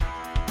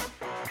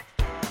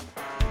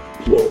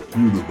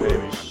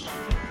universe.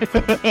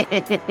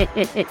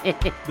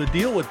 The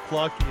deal with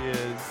Pluck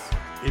is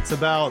it's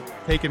about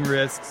taking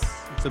risks.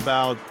 It's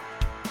about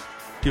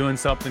doing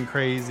something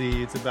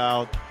crazy. It's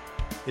about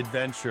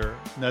adventure.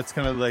 That's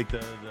kind of like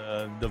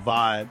the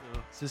vibe.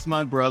 This is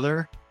my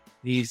brother.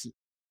 He's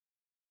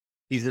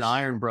an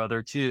Iron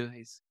brother too.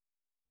 He's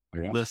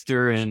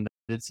Lister and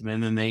did some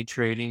MMA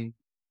trading.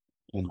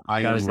 An Got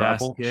Iron his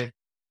ass Rebel. kicked.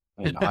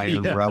 An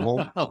Iron Yeah.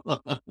 Rebel.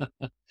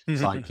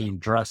 So I came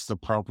dressed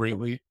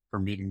appropriately for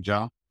meeting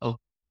John. Oh,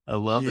 I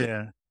love it.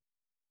 Yeah.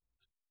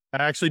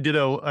 I actually did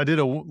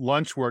a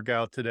lunch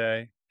workout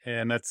today,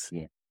 and that's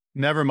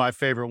never my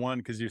favorite one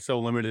because you're so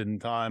limited in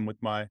time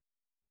with my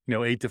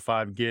 8 to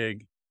 5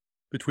 gig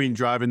between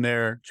driving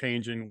there,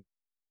 changing.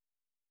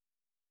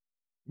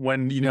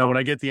 When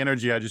I get the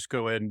energy, I just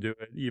go ahead and do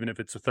it, even if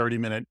it's a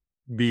 30-minute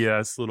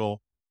BS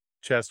little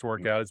chest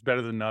workout. It's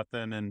better than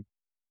nothing. And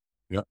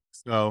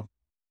so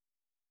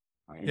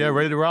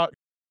ready to rock.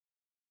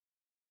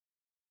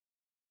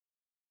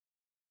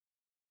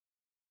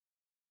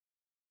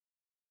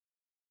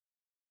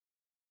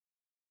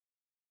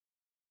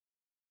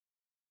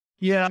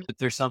 Yeah. If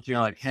there's something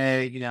you're like,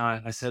 hey,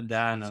 I said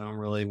that and I don't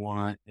really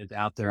want it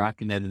out there. I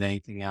can edit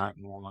anything out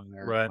and along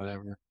there, Right.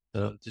 whatever.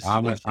 So just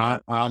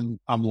I'm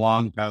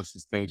long past the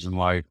stage in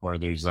life where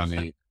there's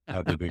any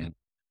editing.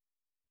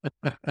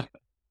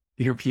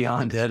 You're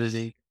beyond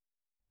editing.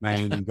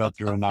 Man, you go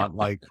through and not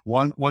like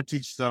once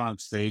you sit on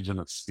stage in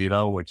a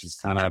Speedo, which is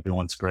kind of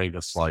everyone's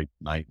greatest like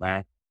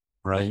nightmare,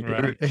 right?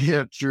 Right.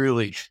 Yeah,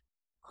 truly.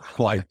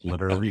 Like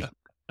literally,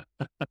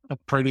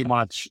 pretty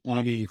much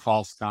any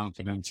false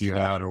confidence you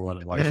had or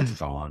what, like it's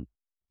gone.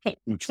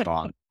 It's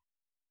gone.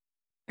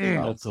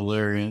 That's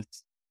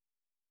hilarious.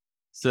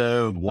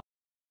 So,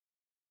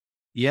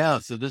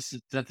 so this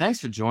is thanks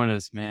for joining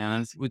us,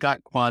 man. We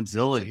got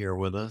Quadzilla here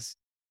with us.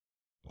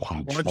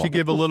 Why don't you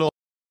give a little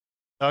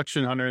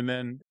introduction, Hunter, and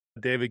then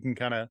David can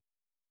kind of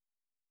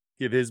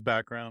give his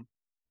background.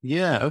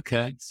 Yeah,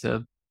 okay.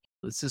 So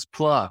this is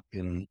Pluck,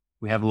 and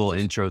we have a little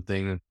intro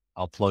thing that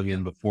I'll plug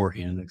in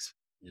beforehand.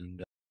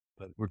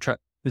 But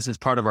this is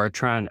part of our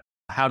trying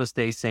how to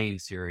stay sane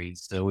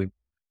series. So we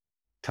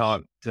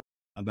talked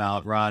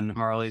about riding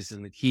Harleys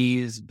in the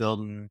Keys,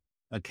 building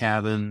a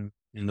cabin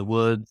in the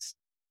woods,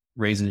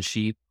 raising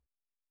sheep,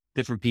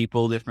 different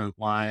people, different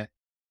life,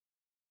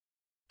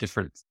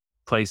 different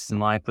place in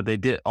life, but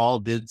they all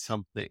did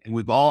something.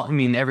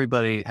 And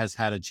everybody has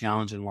had a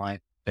challenge in life,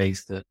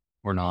 faced it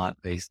or not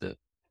faced it.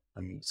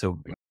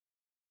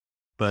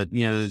 But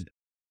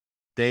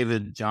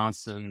David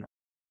Johnston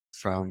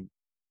from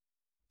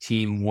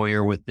Team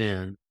Warrior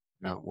Within,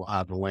 we'll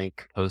have the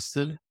link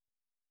posted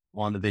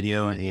on the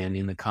video and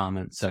in the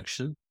comment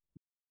section,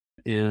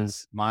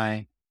 is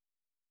my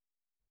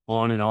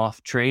on and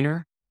off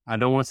trainer. I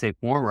don't want to say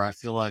former. I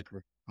feel like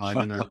we're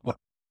probably going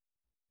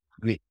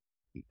to,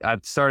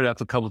 I've started up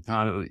a couple of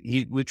times.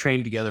 We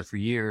trained together for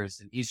years,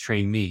 and he's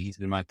trained me. He's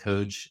been my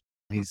coach.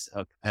 He's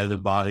a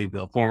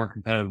former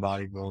competitive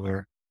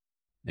bodybuilder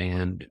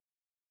and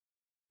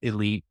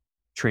elite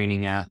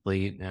training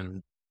athlete,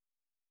 and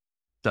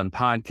done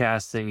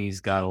podcasting. He's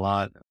got a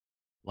lot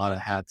of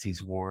hats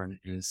he's worn,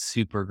 and it's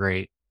super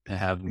great to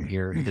have him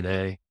here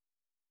today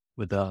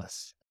with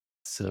us.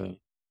 So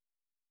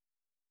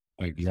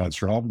thank you guys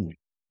for having me.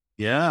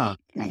 Yeah.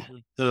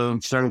 So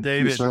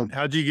David,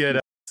 how'd you get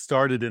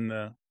started in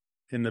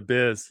the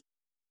biz,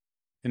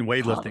 in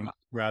weightlifting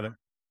rather?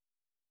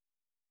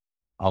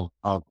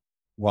 I'll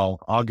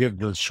give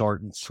this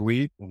short and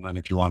sweet, and then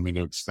if you want me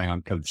to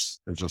expand, because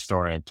it's a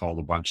story I've told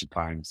a bunch of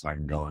times, I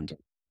can go into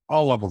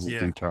all levels of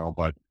detail.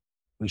 But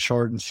the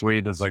short and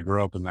sweet is I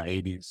grew up in the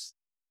 80s,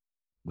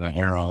 the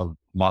era of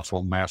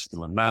muscle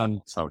masculine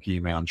men. So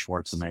He-Man,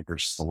 Schwarzenegger,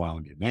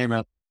 Stallone, you name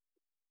it.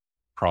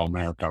 Pro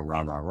America,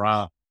 rah, rah,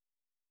 rah.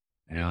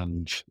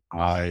 And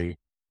I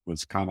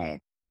was kind of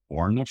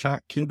born a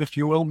fat kid, if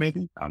you will,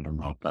 maybe. I don't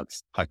know if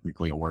that's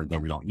technically a word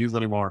that we don't use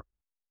anymore.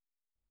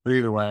 But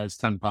either way, I was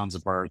 10 pounds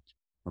of birth.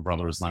 My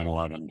brother was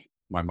 9'11".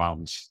 My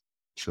mom's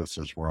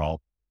sisters were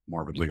all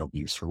morbidly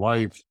obese for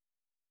life.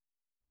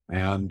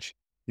 And,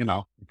 it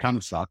kind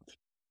of sucked.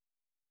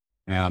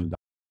 And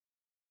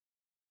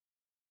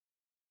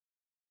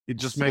it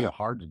just made it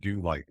hard to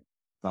do like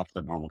stuff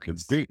that normal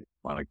kids do,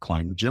 like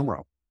climb the gym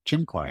rope,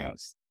 gym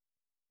class,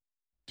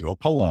 do a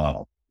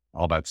pull-up,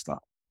 all that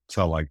stuff.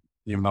 So like,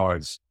 even though I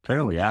was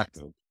fairly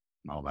active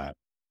and all that,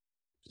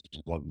 it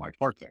just wasn't my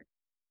forte.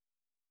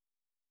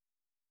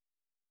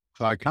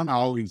 So I kind of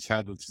always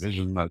had this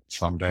vision that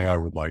someday I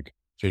would like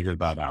figure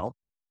that out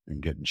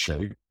and get in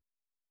shape.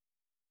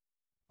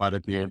 But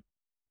at the age of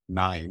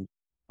 9,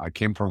 I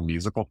came from a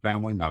musical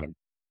family, not an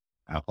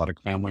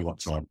athletic family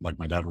whatsoever. Like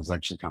my dad was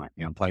actually kind of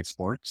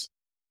anti-sports.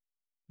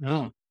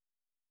 No.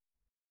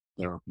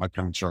 My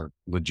parents are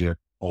legit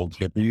old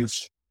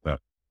hippies that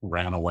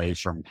ran away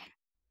from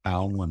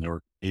town when they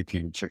were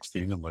 18,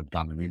 16 and lived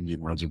on an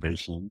Indian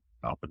reservation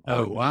up in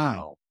Oh,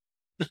 wow.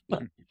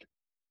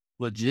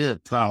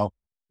 Legit. So,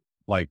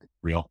 like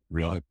real.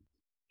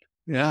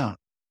 Yeah.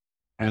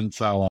 And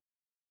so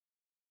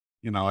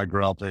I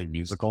grew up very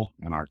musical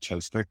and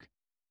artistic,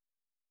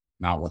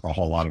 not with a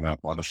whole lot of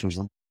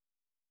athleticism.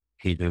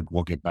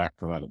 We'll get back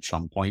to that at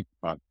some point,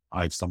 but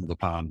I stumbled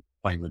upon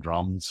playing the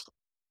drums,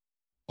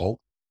 oh,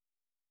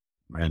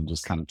 and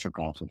just kind of took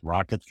off with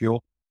rocket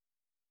fuel.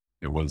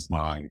 It was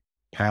my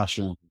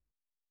passion,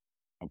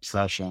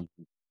 obsession,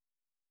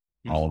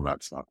 all of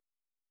that stuff.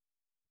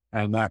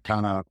 And that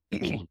kind of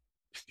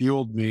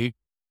fueled me,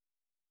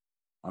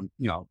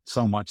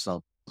 so much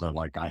so that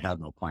like I had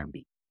no plan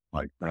B,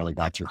 like barely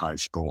got through high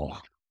school,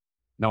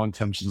 no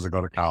intentions to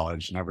go to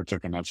college, never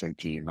took an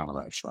SAT, none of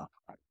that stuff.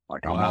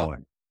 Like I'm all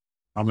in.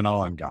 I'm an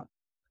all in guy.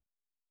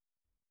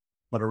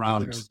 But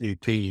around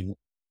 18,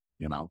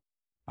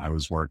 I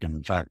was working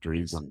in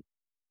factories, and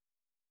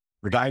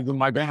the guys in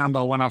my band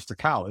all went off to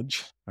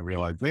college. I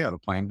realized they had a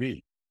plan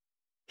B.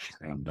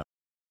 And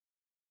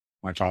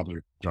my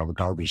father drove a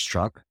garbage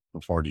truck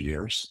for 40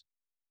 years.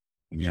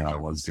 And I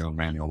was doing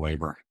manual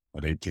labor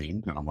at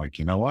 18. And I'm like,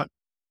 you know what?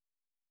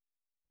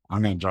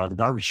 I'm going to drive a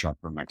garbage truck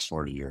for the next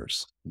 40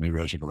 years. Maybe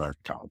I should go back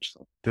to college.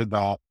 So did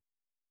that.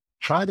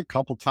 Tried a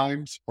couple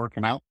times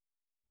working out.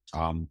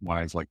 When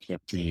I was like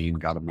 15,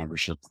 got a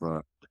membership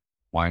for the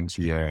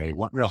YMCA,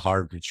 went real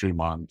hard for 3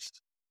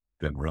 months.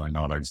 Didn't really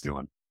know what I was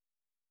doing.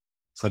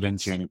 So I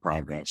didn't see any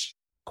progress.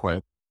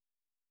 Quit.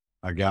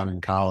 I got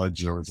in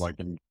college. There was like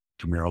a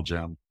intramural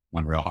gym.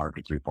 Went real hard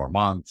for 3-4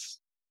 months.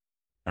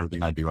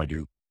 Everything I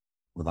do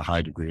with a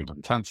high degree of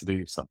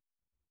intensity. So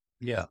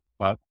yeah,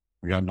 but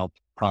we got no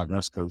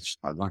progress because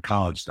I was on a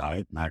college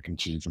diet, mac and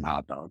cheese and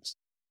hot dogs.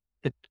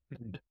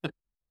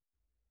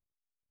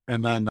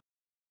 And then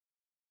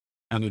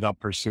ended up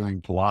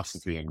pursuing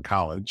philosophy in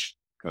college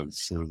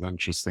because it was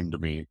interesting to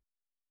me.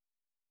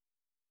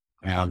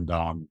 And,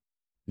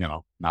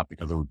 not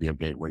because it would be a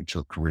gateway to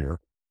a career.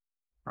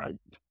 Right.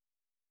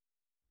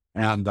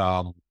 And,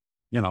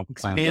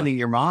 expanding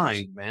your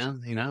mind,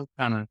 man,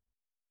 kind of.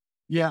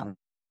 Yeah.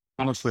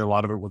 Honestly, a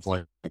lot of it was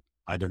like,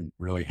 I didn't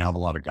really have a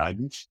lot of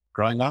guidance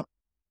growing up.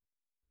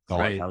 So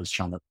right. I was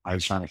trying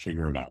to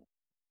figure it out.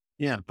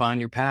 Yeah. Find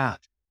your path.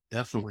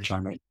 Definitely.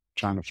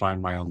 Trying to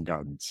find my own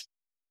guidance.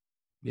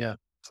 Yeah.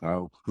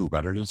 So who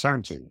better to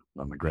turn to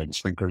than the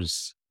greatest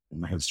thinkers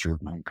in the history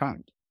of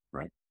mankind,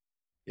 right?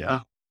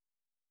 Yeah.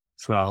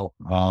 So,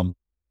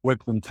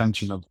 with the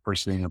intention of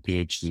pursuing a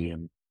PhD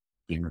and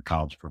being a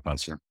college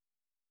professor,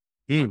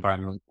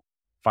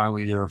 final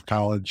year of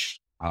college,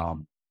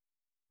 all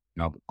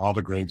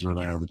the grades were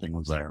there, everything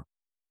was there.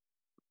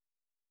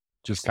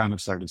 Just kind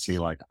of started to see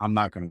like, I'm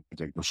not going to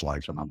take this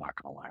life and I'm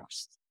not going to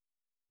last.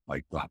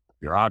 Like the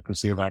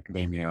bureaucracy of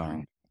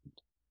academia,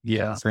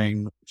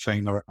 saying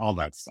all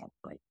that stuff,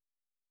 right?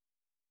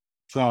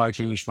 So I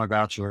finished my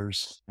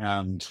bachelor's,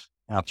 and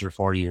after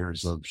 4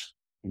 years of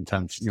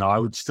intense, I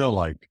would still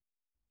like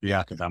be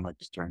academic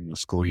during the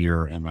school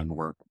year and then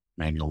work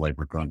manual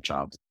labor grunt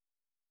jobs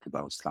because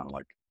that was kind of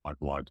like my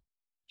blood.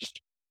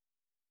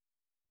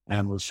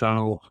 And was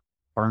so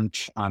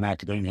burnt on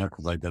academia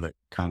because I did it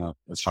kind of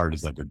as hard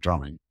as I did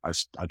drumming.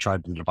 I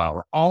tried to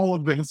devour all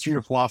of the history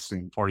of philosophy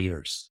in 4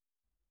 years.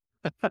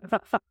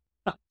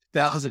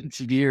 Thousands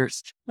of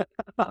years.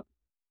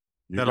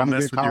 That'll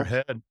mess with your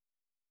head.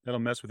 That'll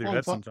mess with your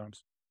head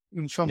sometimes.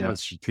 In some ways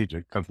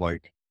strategic because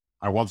like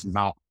I wasn't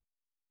out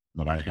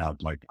that I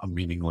had like a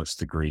meaningless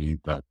degree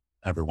that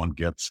everyone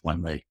gets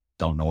when they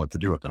don't know what to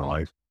do with their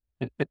life.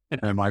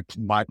 And my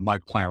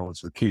plan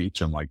was to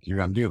teach, and like, you're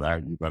going to do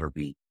that, you better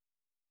be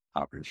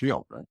top of your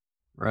field, right?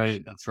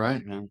 Right. That's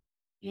right, man.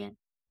 Yeah.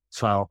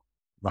 So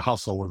the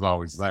hustle was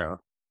always there.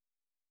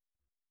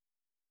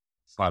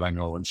 But I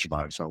know I wouldn't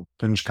survive. So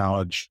finished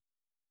college.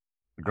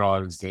 The girl I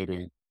was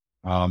dating,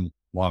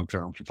 long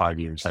term for 5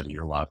 years, had a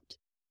year left.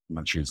 And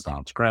then she was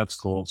gone to grad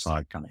school. So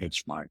I kind of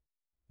hitched my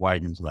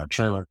wagon to that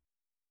trailer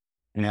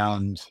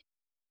and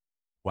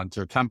went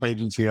to a temp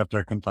agency after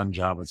I couldn't find a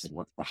job. I said,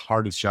 what's the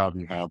hardest job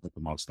you have with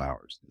the most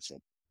hours? They said,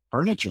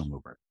 furniture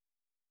mover.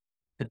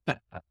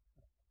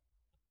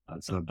 I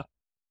said,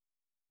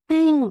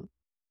 been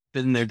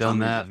there, done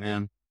that,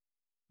 man.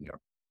 Yeah.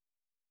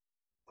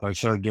 So I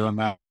started doing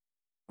that.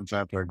 Once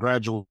after I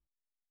graduated,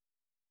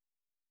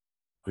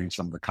 doing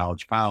some of the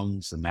college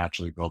pounds and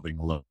naturally building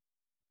a little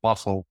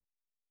muscle.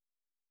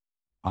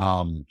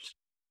 And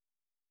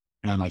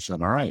I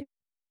said, all right,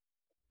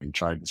 we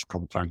tried this a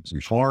couple times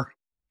before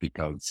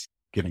because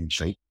getting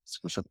shape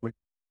specifically,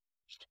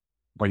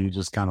 but you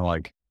just kind of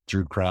like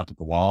threw crap at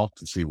the wall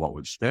to see what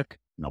would stick,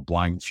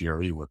 blind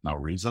fury with no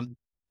reason.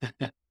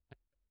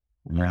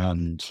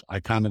 And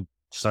I kind of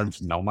started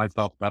to know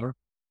myself better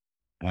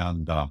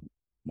and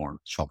more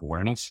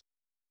self-awareness.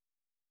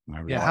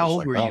 How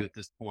old were you at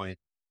this point?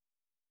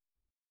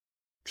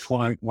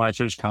 When I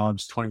finished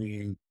college,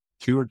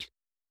 22 or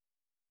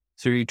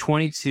so you're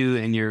 22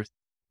 and you're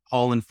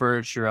hauling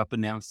furniture up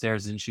and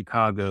downstairs in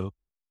Chicago,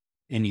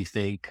 and you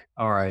think,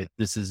 all right,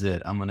 this is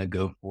it. I'm going to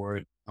go for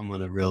it. I'm going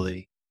to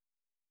really.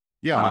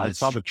 Yeah, I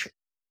saw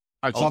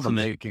the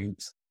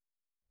makings.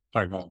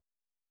 Sorry, go on.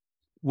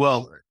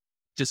 Well,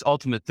 just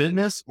ultimate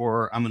fitness,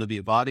 or I'm going to be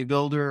a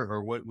bodybuilder,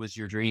 or what was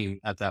your dream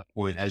at that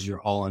point as you're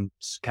hauling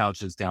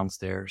couches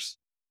downstairs?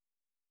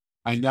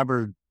 I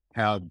never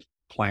had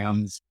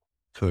plans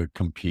to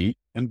compete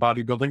in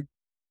bodybuilding.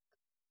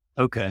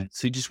 Okay.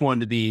 So you just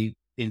wanted to be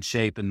in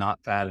shape and not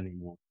fat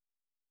anymore.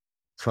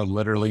 So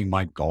literally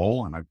my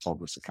goal, and I've told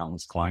this to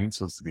countless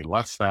clients, was to be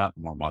less fat,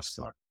 more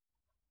muscular.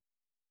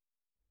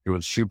 It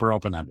was super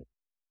open-ended.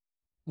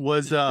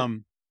 Was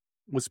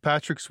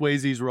Patrick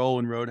Swayze's role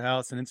in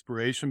Roadhouse an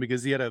inspiration?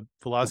 Because he had a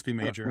philosophy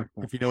major,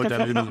 if you know what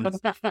that is.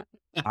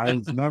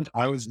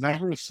 I was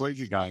never a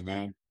Swayze guy,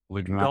 man.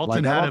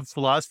 Dalton had a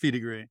philosophy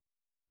degree.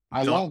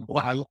 I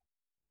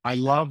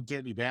love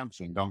Dirty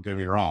Dancing. Don't get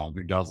me wrong.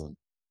 Who doesn't?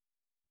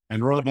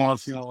 And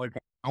Roadhouse, like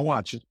I'll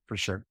watch it for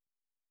sure.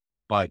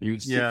 But he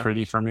was too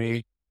pretty for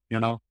me,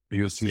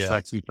 He was too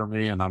sexy for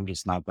me, and I'm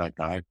just not that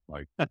guy.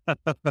 Like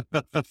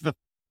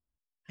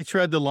he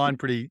tread the line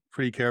pretty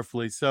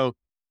carefully. So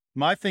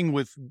my thing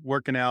with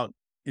working out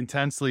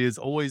intensely is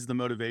always the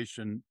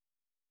motivation.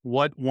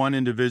 What one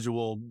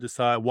individual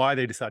why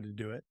they decided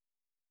to do it,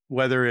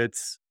 whether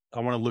it's I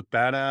want to look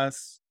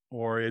badass,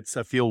 or it's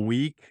I feel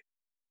weak,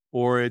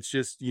 or it's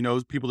just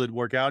people that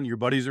work out and your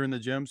buddies are in the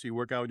gym, so you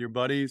work out with your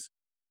buddies,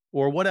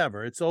 or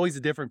whatever. It's always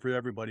different for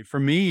everybody. For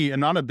me, I'm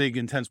not a big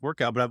intense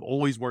workout, but I've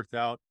always worked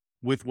out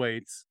with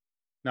weights.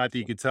 Not that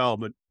you could tell,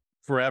 but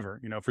forever.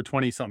 For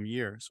 20 something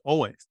years,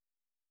 always.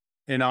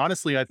 And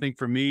honestly, I think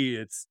for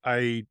me,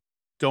 I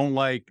don't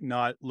like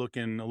not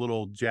looking a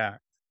little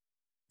jacked.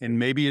 And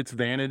maybe it's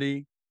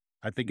vanity.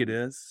 I think it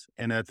is.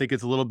 And I think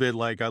it's a little bit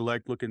like I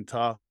like looking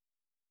tough.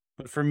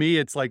 But for me,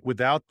 it's like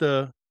without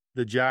the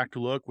jacked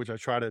look, which I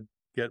try to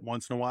get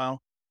once in a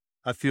while,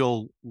 I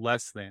feel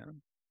less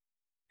than.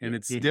 And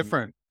it's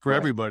different for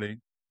everybody.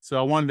 So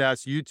I wanted to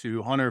ask you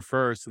two, Hunter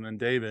first, and then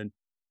David.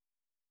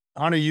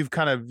 Hunter,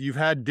 you've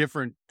had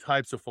different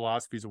types of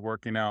philosophies of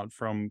working out,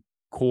 from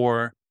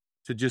core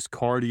to just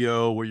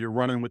cardio, where you're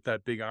running with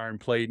that big iron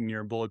plate and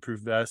your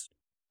bulletproof vest,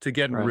 to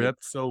getting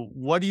ripped. So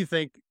what do you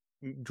think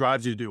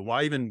drives you to do?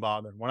 Why even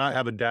bother? Why not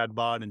have a dad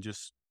bod and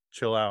just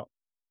chill out?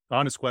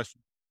 Honest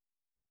question.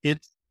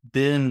 It's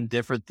been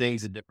different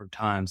things at different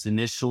times.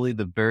 Initially,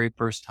 the very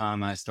first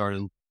time I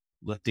started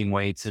lifting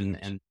weights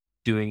and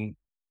doing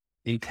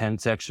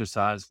intense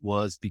exercise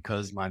was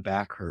because my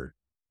back hurt.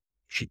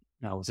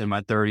 I was in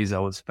my 30s. I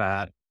was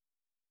fat,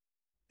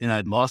 and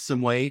I'd lost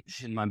some weight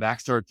and my back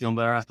started feeling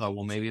better. I thought,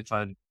 well, maybe if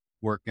I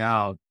work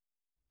out,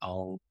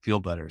 I'll feel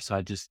better. So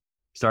I just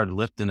started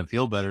lifting to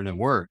feel better, and it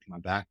worked. My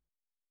back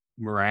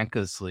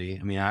miraculously.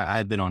 I mean, I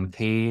had been on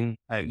cane.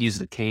 I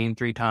used a cane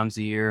 3 times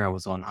a year. I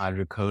was on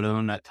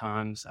hydrocodone at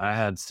times. I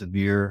had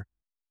severe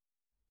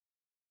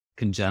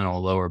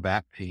congenital lower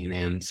back pain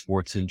and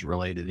sports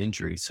related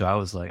injuries. So I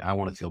was like, I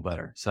want to feel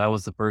better. So that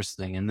was the first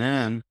thing. And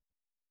then,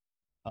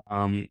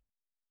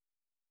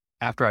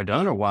 after I'd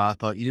done it a while, I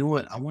thought, you know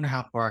what? I wonder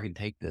how far I can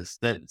take this.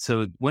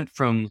 So it went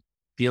from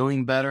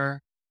feeling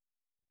better,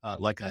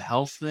 like a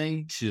health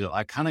thing, to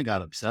I kind of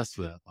got obsessed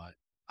with it. I thought,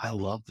 I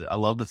loved it. I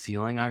love the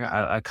feeling.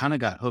 I kind of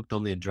got hooked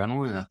on the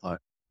adrenaline. And I thought,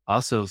 I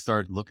also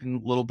started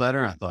looking a little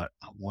better. I thought,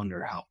 I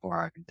wonder how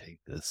far I can take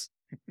this.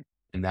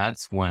 And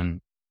that's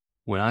when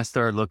I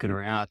started looking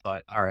around, I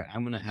thought, all right,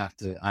 I'm going to have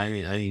to,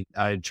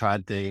 I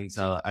tried things.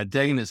 I'd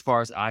taken as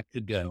far as I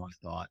could go, I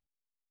thought,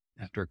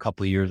 after a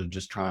couple of years of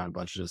just trying a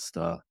bunch of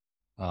stuff.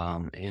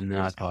 And then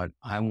I thought,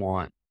 I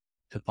want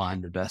to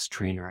find the best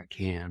trainer I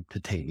can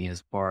to take me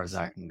as far as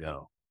I can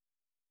go.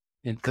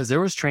 And because there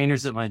was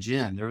trainers at my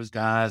gym, there was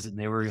guys, and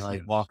they were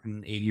like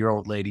walking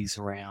 80-year-old ladies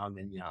around,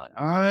 and like,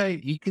 all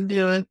right, you can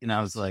do it. And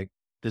I was like,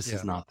 this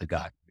is not the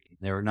guy for me.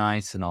 They were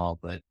nice and all,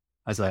 but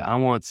I was like, I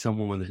want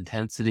someone with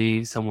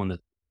intensity, someone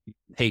that's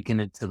taking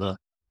it to the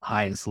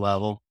highest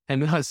level.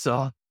 And then I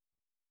saw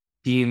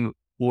Team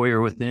Warrior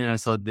Within. I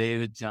saw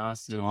David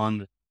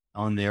Johnston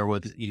on there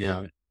with,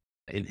 in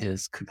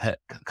his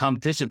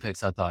competition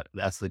picks. I thought,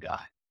 that's the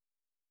guy.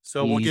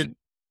 So we'll get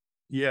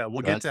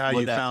to how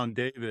you found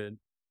David.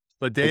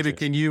 But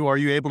David, are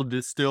you able to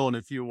distill in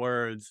a few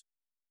words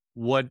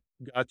what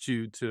got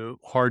you to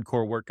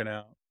hardcore working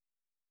out?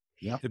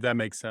 Yeah. If that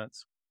makes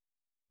sense.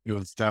 It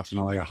was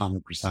definitely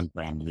 100%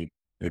 vanity,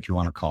 if you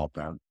want to call it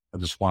that. I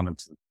just wanted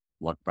to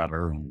look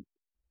better, and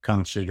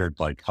kind of figured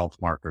like health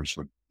markers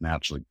would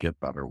naturally get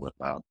better with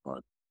that. But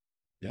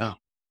yeah,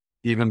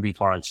 even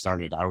before I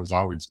started, I was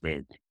always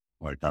big.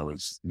 Like I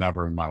was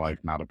never in my life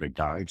not a big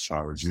guy. So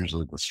I was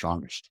usually the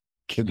strongest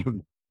kid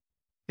in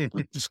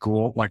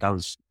school. Like I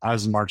was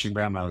in marching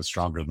band, I was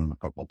stronger than the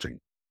football team.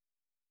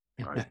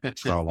 Right?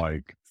 So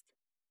like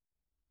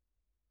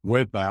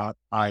with that,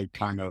 I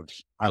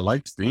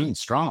liked being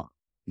strong.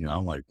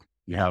 Like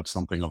you have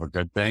something of a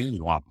good thing,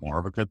 you want more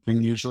of a good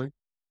thing usually.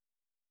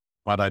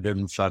 But I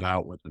didn't set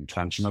out with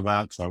intention of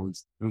that. So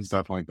it was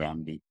definitely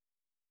vanity.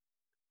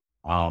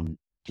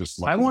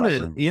 Just I want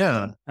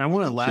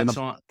to latch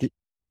on.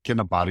 Get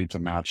a body to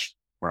match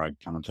where I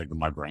kind of take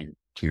my brain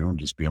to, and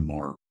just be a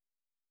more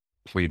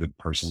pleated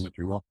person, if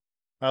you will.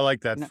 I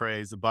like that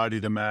phrase, the body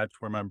to match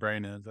where my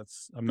brain is.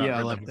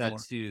 I like that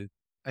too.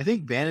 I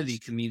think vanity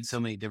can mean so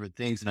many different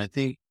things. And I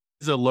think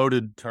it's a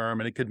loaded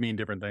term, and it could mean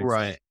different things.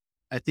 Right.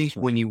 I think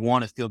when you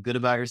want to feel good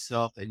about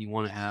yourself and you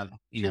want to have,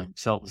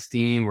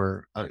 self-esteem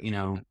or,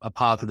 a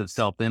positive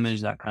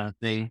self-image, that kind of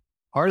thing,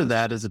 part of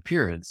that is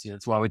appearance.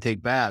 That's why we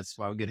take baths,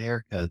 why we get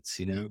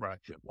haircuts, Right.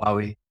 why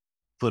we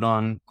put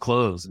on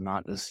clothes and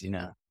not just,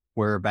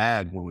 wear a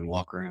bag when we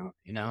walk around,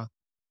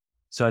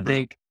 So I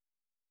think,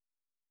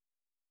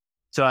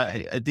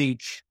 I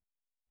think,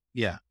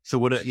 yeah.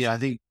 So I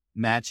think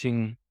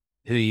matching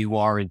who you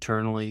are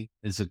internally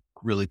is a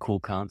really cool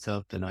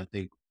concept. And I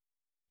think,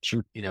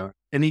 Sure.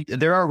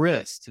 there are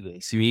risks to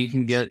this. I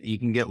mean, you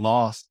can get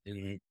lost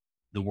in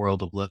the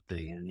world of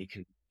lifting, and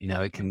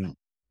it can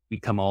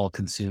become all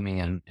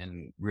consuming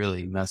and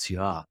really mess you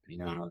up.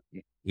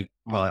 We've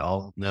probably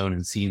all known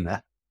and seen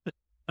that.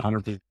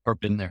 100% or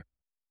been there.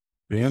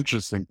 The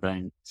interesting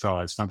thing, so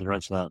I spent the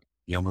rest of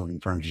that,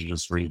 moving terms of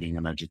just reading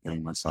and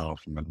educating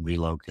myself and then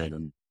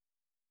relocating.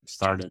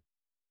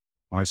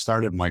 When I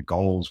started, my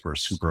goals were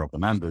super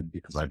open-ended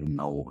because I didn't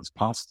know what was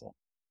possible,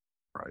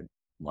 right?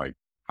 Like,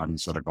 how do you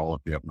set a goal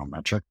if you have no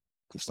metric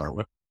to start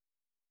with?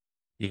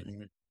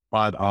 Mhm.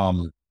 But I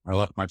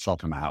left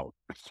myself an out.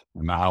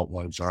 And the out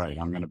was, all right,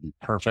 I'm going to be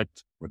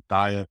perfect with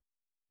diet,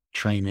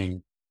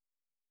 training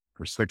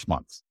for 6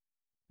 months.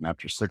 And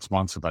after 6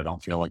 months, if I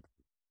don't feel like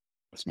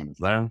this one is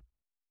there,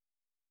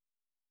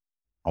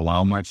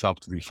 allow myself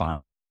to be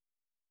fine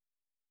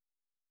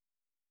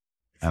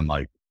and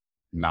like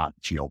not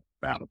feel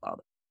bad about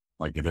it.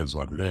 Like it is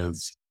what it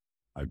is.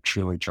 I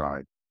truly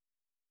tried.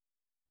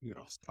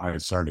 I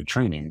started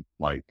training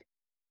like,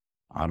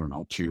 I don't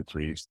know, 2,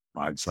 3,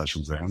 5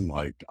 sessions in.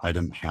 Like I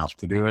didn't have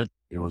to do it.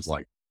 It was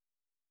like,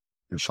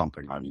 it's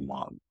something I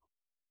love.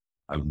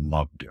 I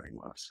love doing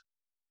this.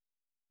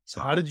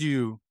 So how did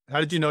you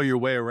know your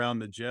way around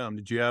the gym?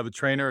 Did you have a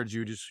trainer or did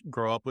you just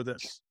grow up with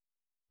it?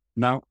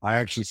 No, I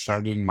actually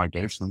started in my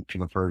basement for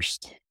the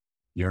first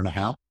year and a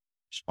half.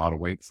 Just bought a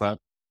weight set.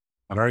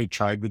 I'd already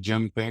tried the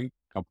gym thing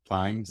a couple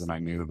times and I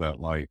knew that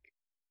like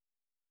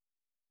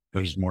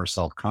there's more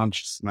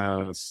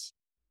self-consciousness,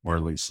 or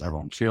at least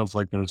everyone feels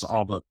like there's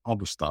all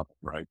the stuff,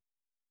 right?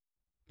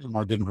 And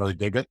I didn't really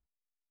dig it.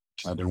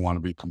 I didn't want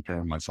to be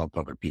comparing myself to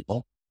other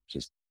people,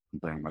 just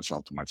comparing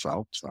myself to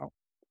myself. So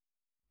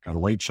got a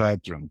weight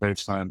set during the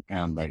basement,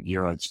 and that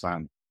year I'd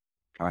spent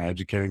kind of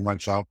educating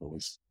myself. I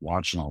was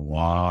watching a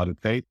lot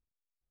of tape,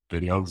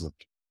 videos of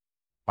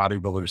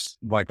bodybuilders.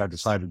 Like I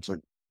decided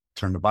to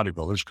turn to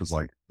bodybuilders because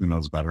like who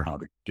knows better how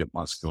to get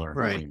muscular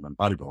and lean than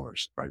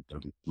bodybuilders, right? They're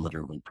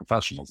literally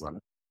professionals at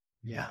it.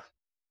 Yeah.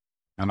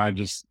 And I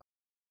just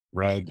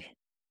read,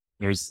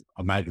 there's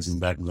a magazine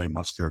back in the day,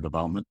 Muscular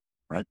Development,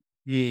 right?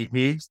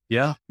 Mm-hmm.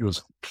 Yeah. It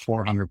was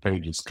 400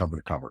 pages cover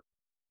to cover.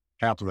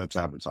 Half of it's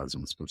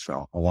advertisements, but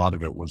so a lot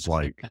of it was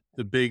like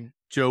the big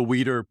Joe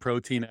Weider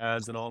protein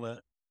ads and all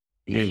that.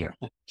 Yeah.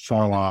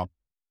 So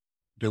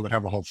they would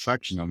have a whole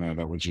section in there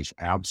that was just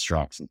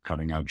abstracts of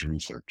cutting edge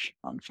research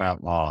on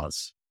fat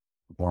loss,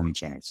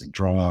 performance enhancing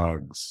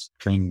drugs,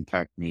 training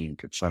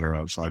technique, et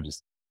cetera. So I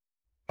just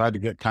tried to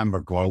get kind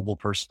of a global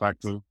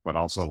perspective, but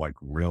also like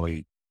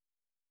really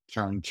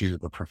turn to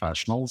the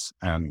professionals.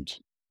 And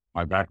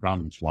my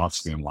background in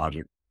philosophy and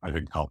logic, I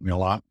think helped me a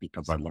lot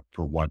because I looked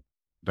for what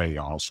they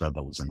all said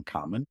that was in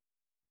common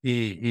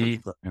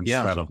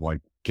instead of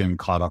like getting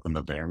caught up in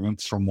the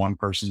variance from one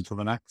person to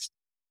the next.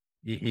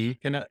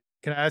 Can I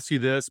ask you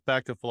this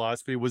back to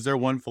philosophy? Was there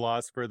one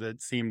philosopher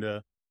that seemed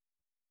to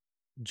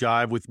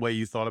jive with the way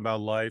you thought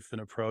about life and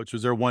approach?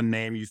 Was there one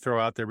name you throw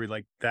out there be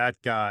like, that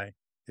guy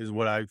is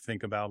what I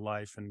think about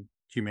life and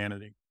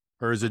humanity?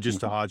 Or is it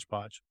just a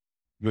hodgepodge?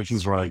 This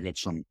is where I get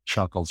some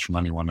chuckles from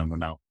anyone in the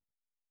know.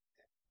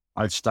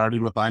 I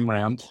started with Ayn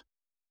Rand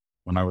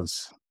when I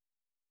was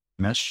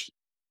niche,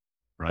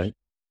 right?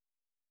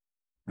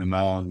 And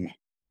then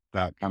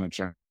that kind of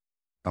changed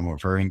some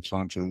of her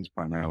influences,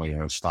 primarily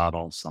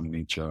Aristotle, some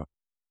Nietzsche.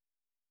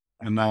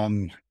 And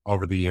then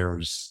over the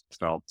years,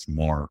 felt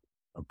more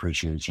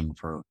appreciation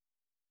for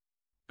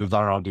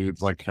bizarre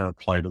dudes like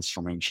Heraclitus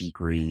from ancient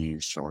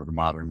Greece or the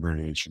modern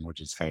variation, which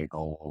is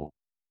Hegel.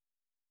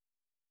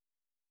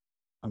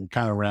 And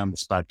kind of ran the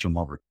spectrum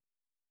over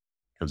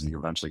because you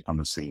eventually come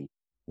to see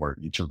where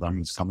each of them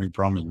is coming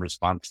from in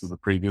response to the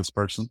previous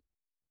person.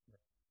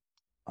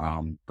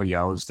 But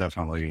yeah, it was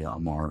definitely a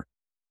more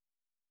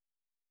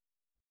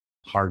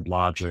hard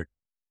logic,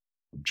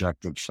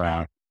 objective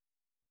fact.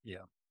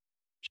 Yeah.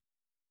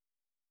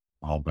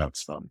 All that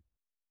stuff.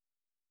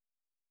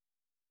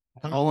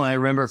 All I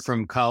remember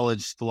from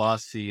college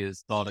philosophy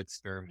is thought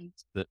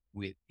experiments that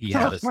he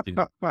had us do.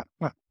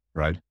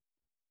 Right.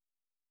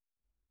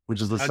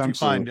 Which is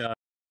essentially.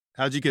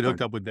 How'd you get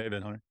hooked up with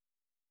David, Hunter?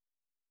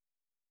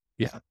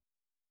 Yeah.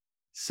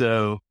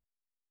 So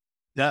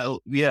so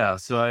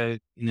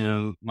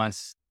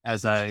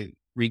as I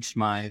reached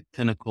my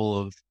pinnacle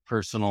of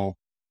personal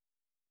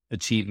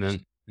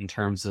achievement in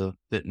terms of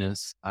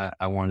fitness,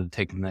 I wanted to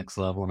take the next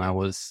level, and I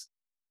was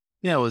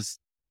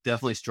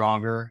definitely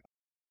stronger,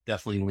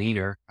 definitely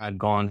leaner. I'd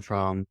gone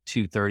from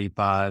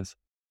 235,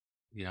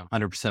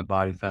 100%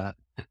 body fat,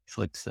 I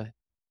like to say,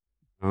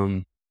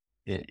 and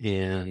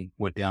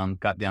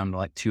got down to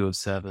like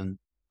 207.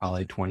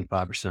 probably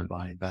 25%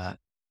 body fat.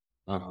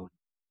 And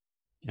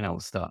I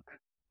was stuck.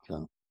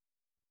 So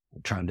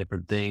I'm trying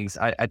different things.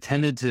 I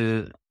tended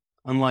to,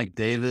 unlike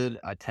David,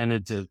 I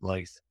tended to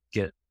like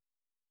get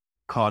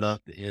caught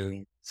up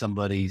in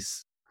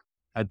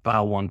I'd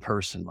follow one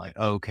person like,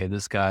 oh, okay,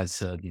 this guy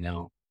said,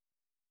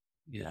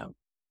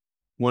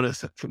 what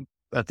is it?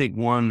 I think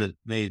one that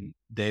made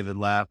David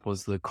laugh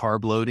was the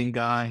carb loading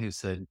guy who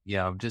said,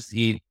 yeah, just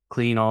eat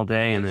clean all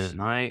day. And then at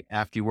night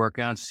after you work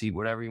out, just eat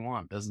whatever you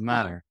want. Doesn't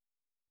matter,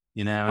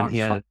 and he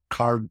had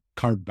carb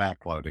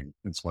backloading.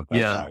 That's what that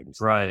guy is.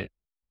 Right.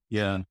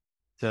 Yeah.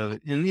 So,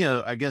 and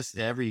I guess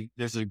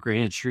there's a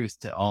grain of truth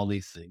to all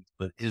these things,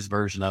 but his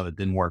version of it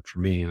didn't work for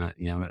me. And,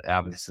 it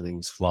obviously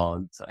was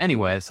flawed. So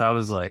anyway, so I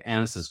was like,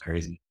 and this is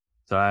crazy.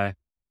 So I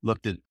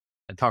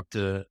talked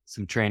to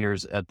some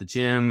trainers at the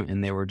gym,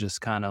 and they were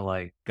just kind of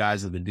like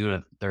guys that have been doing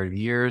it for 30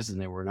 years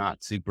and they were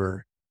not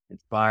super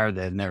inspired.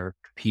 They had never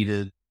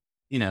competed,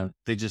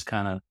 they just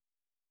kind of,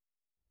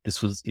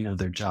 this was,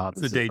 their job.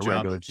 It's a day job.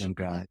 Regular gym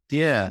guy.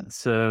 Yeah.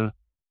 So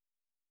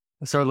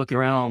I started looking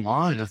around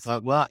online and I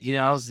thought, well,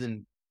 I was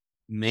in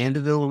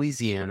Mandeville,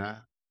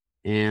 Louisiana,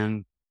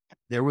 and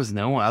there was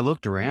no one. I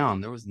looked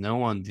around, there was no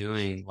one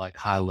doing like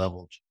high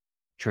level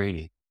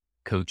training,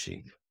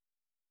 coaching.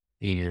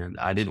 And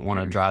I didn't want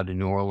to drive to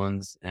New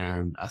Orleans.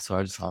 And so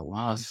I just thought,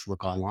 wow, I'll just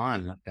look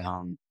online. And I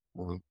found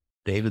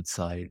David's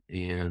site,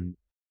 and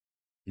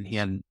he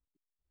had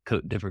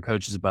different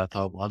coaches, but I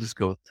thought, well, I'll just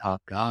go with the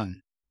top guy.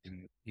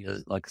 And,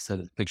 like I said,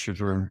 his pictures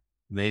were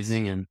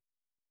amazing. And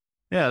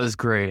yeah, it was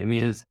great. I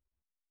mean,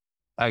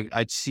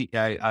 I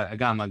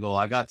got my goal.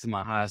 I got to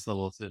my highest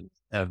level of fitness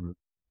ever.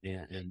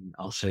 Yeah, and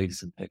I'll show you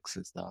some pics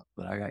and stuff.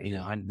 But I got,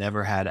 I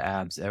never had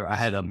abs ever. I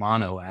had a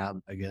mono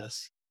ab, I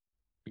guess,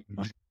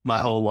 my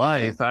whole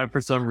life. I,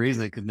 for some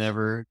reason, could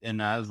never.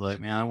 And I was like,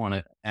 man, I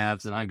want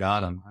abs, and I got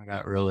them.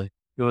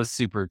 It was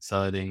super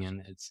exciting,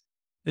 and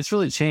it's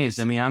really changed.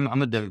 I mean,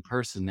 I'm a different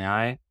person now.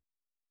 I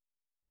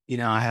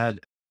had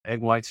egg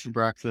whites for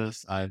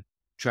breakfast. I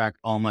track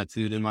all my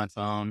food in my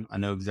phone. I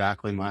know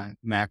exactly my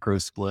macro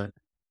split.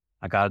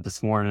 I got it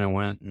this morning and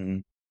went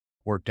and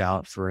worked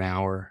out for an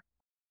hour,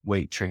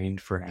 weight trained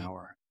for an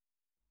hour.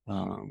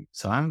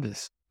 So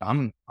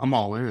I'm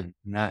all in.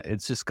 And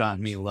it's just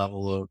gotten me a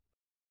level of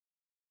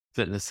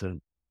fitness that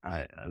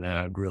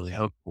I'd really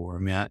hoped for. I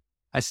mean,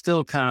 I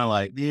still kind of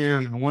like,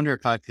 I wonder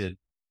if I could,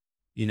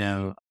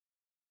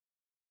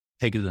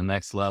 take it to the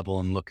next level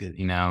and look at,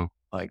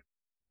 like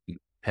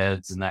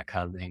heads and that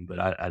kind of thing. But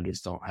I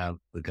just don't have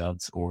the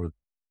guts, or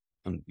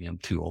I'm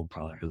too old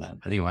probably for that.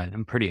 But anyway,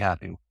 I'm pretty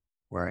happy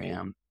where I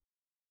am.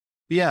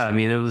 But yeah, I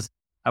mean,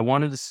 I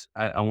wanted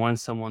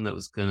someone that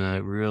was going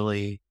to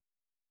really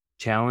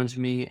challenge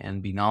me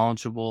and be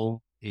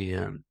knowledgeable.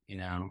 And,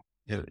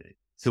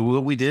 so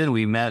what we did,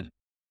 we met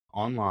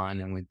online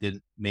and we did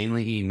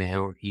mainly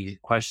email. He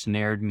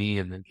questionnared me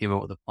and then came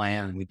up with a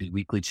plan, and we did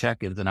weekly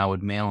check-ins, and I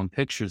would mail him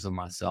pictures of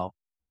myself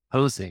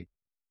posing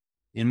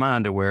in my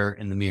underwear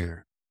in the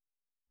mirror.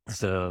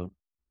 So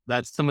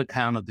that's some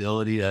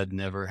accountability I'd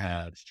never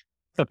had.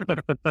 I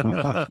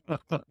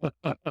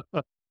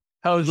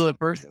was the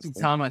first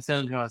time I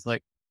sent it to him, I was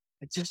like,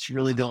 I just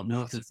really don't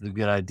know if this is a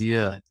good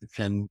idea to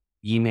send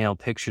email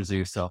pictures of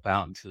yourself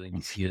out until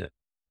you see it,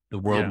 the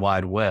World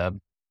Wide Web.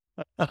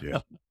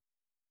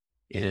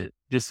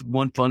 Just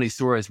one funny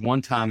story is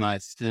one time I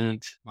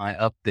sent my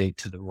update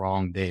to the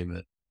wrong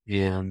David.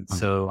 And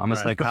so I'm a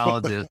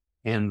psychologist,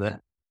 and the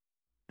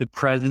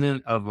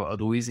president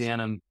of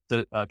Louisiana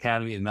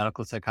Academy of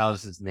Medical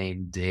Psychologists is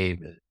named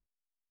David.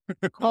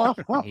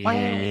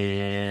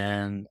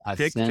 And I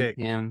sent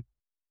him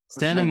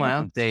my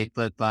update,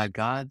 but by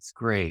God's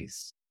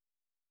grace,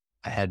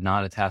 I had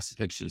not attached the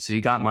picture. So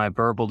he got my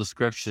verbal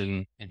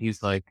description, and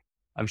he's like,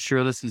 I'm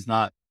sure this is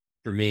not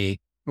for me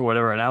or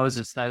whatever. And I was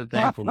just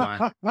thankful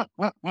my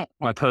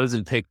pose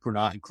and pic were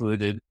not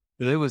included.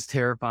 But it was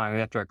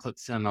terrifying. After I clicked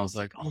send, I was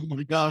like, oh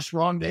my gosh,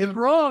 wrong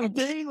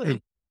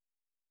David.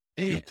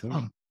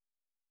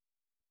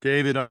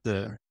 David, are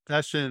the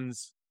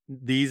sessions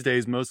these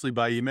days mostly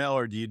by email,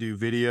 or do you do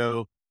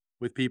video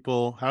with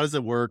people? How does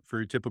it work for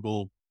your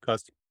typical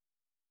customer?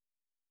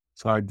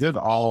 So I did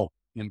all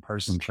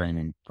in-person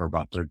training for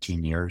about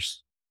 13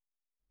 years.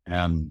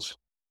 And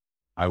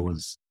I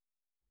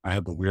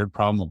had the weird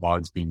problem of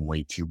always being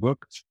way too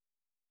booked.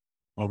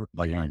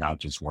 It got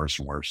just worse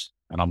and worse.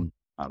 And I'm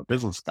not a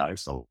business guy,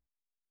 so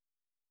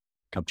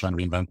I kept trying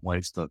to invent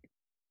ways to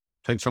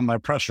take some of my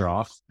pressure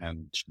off.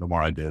 And the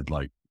more I did,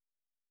 the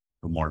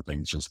more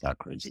things just got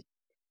crazy.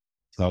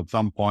 So at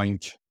some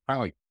point,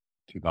 probably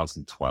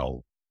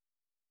 2012,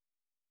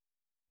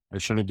 I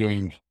started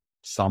doing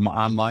some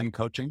online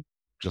coaching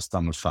just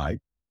on the side.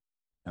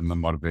 And the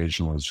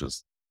motivation was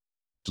just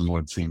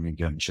someone would see me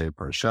get in shape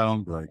for a show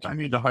and be like, I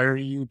need to hire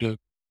you to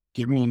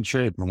get me in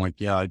shape. And I'm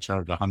like, yeah, I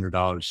charge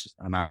 $100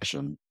 an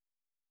action.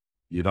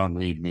 You don't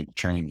need me to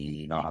train you.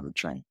 You know how to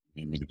train.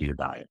 You need me to do your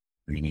diet.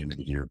 You need me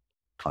to do your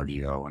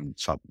cardio and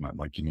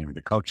supplement. You need me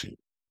to coach you.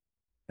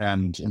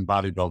 And in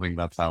bodybuilding,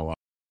 that's how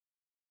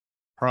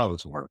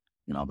pros work.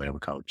 They have a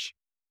coach.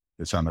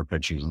 They send their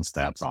pictures and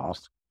stats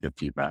off, get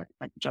feedback,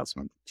 make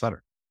adjustments,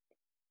 etc.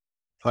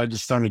 So I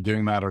just started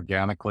doing that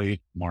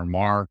organically more and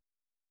more.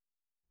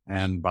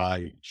 And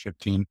by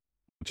 15,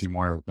 Team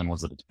Warrior Within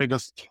was at its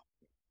biggest,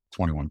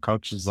 21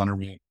 coaches under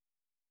me.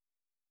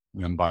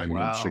 And by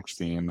mid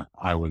 16,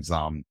 I was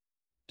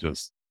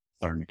just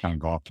starting to kind of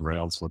go off the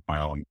rails with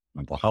my own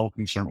mental health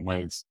in certain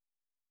ways.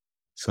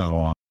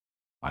 So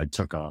I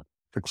took a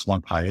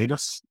 6-month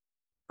hiatus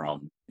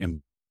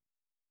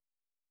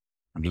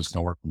I'm just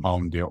going to work from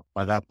home deal.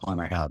 By that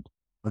point, I had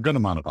a good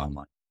amount of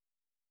online.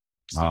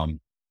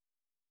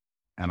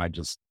 And I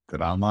just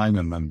did online,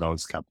 and then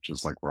those kept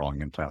just like rolling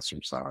in faster.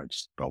 So I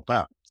just built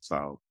that.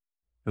 So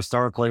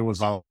historically, it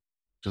was all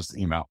just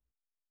email.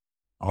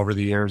 Over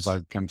the years,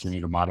 I've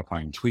continued to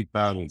modify and tweak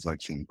that as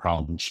I've seen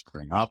problems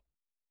spring up,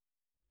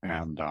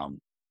 and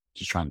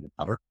just trying to get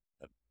better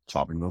at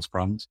solving those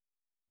problems.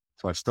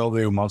 So I still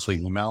do mostly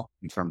email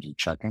in terms of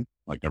check-in.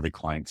 Like every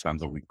client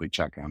sends a weekly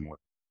check-in with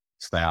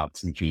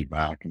stats and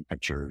feedback and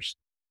pictures.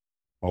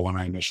 But when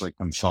I initially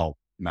consult,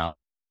 now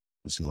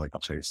this is like a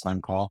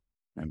FaceTime call,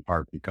 in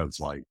part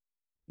because like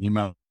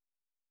email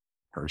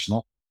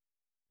personal.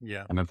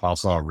 Yeah. And it's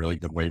also a really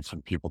good way for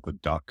people to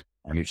duck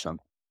any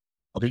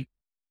somebody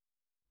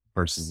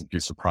versus if you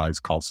surprise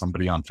call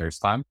somebody on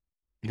FaceTime.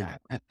 Yeah.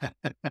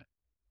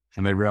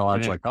 And they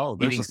realize like, oh,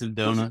 there's eating some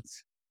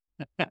donuts.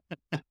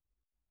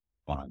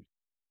 Fun.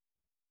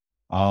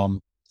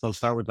 So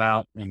start with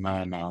that. And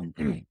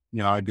then,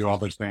 I do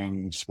other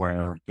things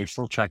where they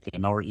still check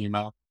in or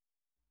email,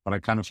 but I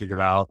kind of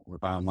figured out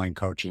with online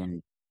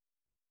coaching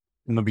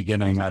in the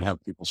beginning, I'd have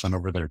people send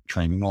over their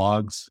training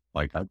logs.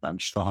 Like I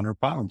benched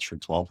 100 pounds for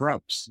 12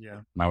 reps.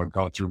 Yeah. And I would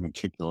go through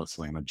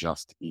meticulously and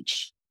adjust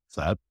each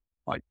set,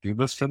 like do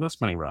this for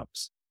this many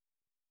reps,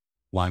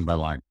 line by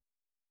line.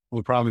 Well,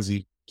 the problem is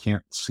you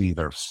can't see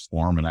their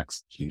form and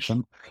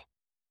execution.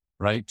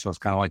 Right. So it's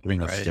kind of like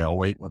doing a scale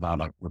weight without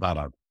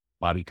a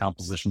body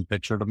composition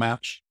picture to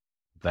match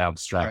the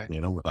abstract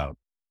data without.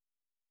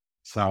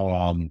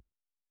 So,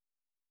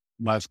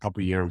 last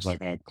couple of years,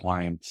 I've had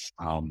clients,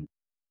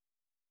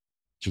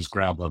 just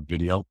grab a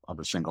video of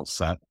a single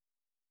set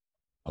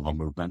of a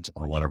movement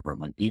or whatever it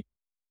might be.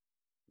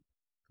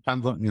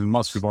 Depends on,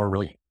 most people are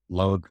really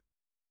loath,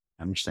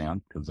 I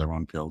understand, because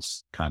everyone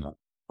feels kind of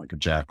like a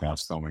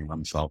jackass filming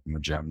themselves in the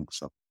gym.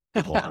 So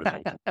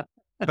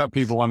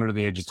people under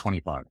the age of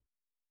 25.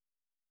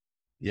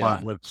 Yeah.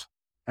 But with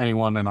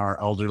anyone in our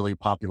elderly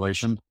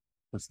population,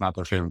 it's not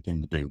their favorite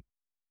thing to do.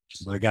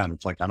 But again,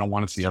 it's like, I don't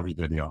want to see every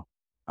video.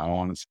 I don't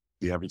want to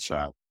see every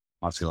shot.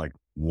 I'll see like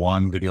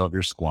one video of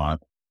your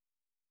squat.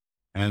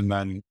 And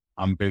then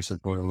I'm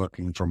basically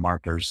looking for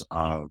markers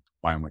of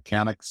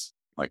biomechanics,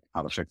 like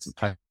how to fix the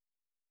type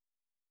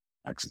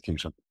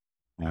execution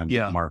and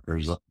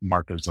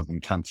markers of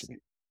intensity.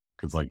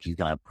 Cause like you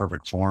can have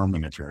perfect form.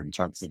 And if your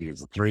intensity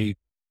is a 3,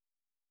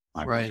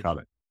 I can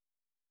cut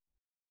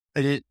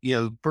it.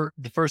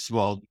 First of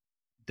all,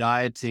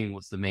 dieting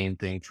was the main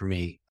thing for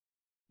me.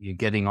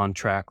 Getting on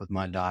track with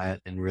my diet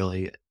and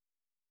really,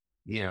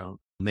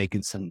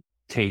 making some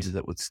changes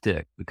that would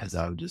stick because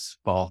I would just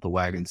fall off the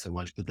wagon so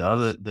much. But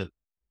the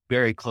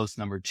very close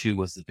number 2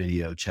 was the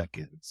video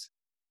check-ins.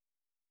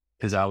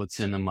 Because I would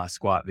send him my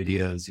squat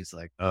videos. He's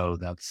like, oh,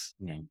 that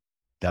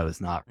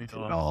is not right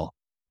at all.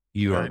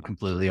 You are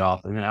completely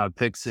off. And then I would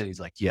fix it.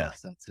 He's like,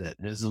 yes, that's it.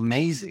 And it was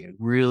amazing. It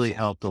really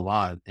helped a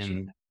lot.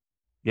 And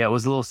yeah, it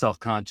was a little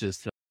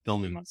self-conscious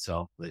filming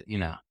myself, but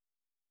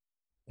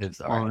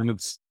it's all right. And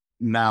it's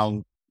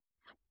now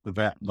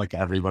that like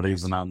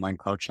everybody's an online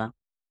coach now.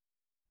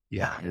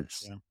 Yeah.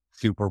 It's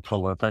super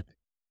prolific.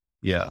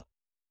 Yeah.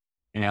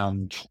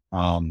 And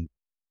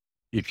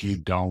if you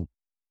don't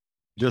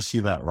just see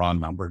that raw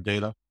number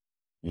data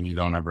and you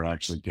don't ever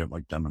actually get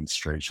like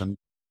demonstration,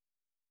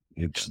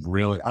 it's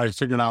really, I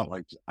figured out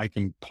like I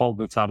can pull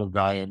this out of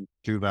diet,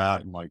 do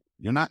that. And like,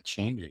 you're not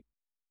changing.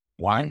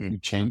 Why aren't you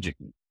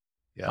changing?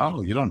 Yeah.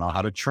 Oh, you don't know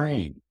how to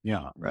train.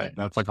 Yeah. Right.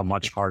 That's like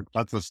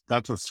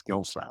that's a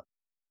skill set.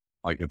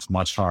 Like it's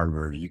much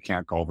harder. You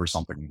can't go over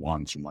something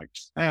once and like,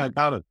 hey, I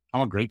got it.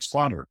 I'm a great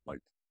squatter. Like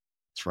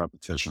it's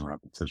repetition. And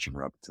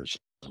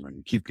then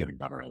you keep getting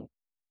better at it.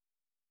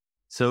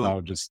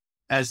 So just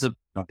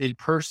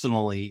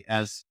personally,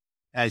 as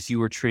you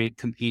were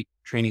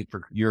training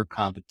for your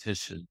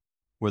competition,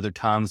 were there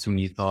times when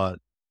you thought,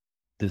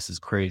 this is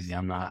crazy.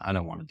 I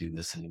don't want to do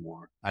this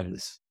anymore.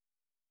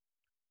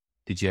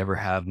 Did you ever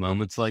have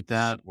moments like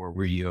that, or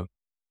were you?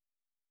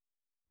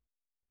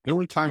 There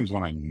were times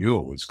when I knew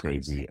it was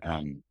crazy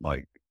and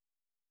like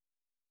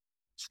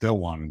still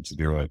wanted to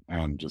do it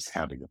and just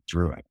had to get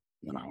through it,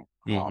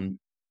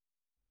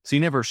 So you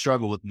never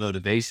struggle with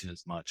motivation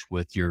as much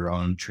with your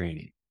own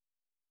training?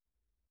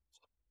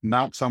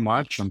 Not so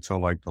much until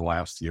like the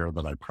last year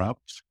that I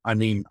prepped. I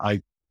mean,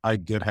 I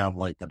did have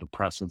like a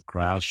depressive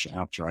crash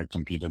after I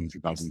competed in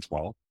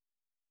 2012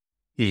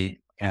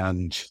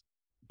 and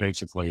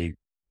basically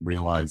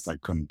realized I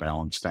couldn't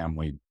balance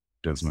family,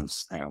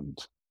 business, and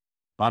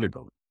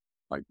bodybuilding.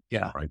 Like,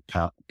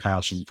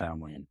 passion,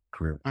 family, and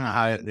career.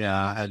 I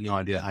had no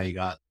idea how you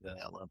got to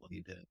that level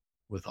you did.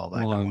 with all that.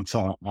 Well, going and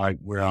so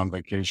we're on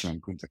vacation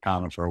in Punta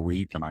Cana for a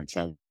week, and I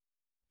said,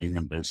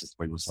 and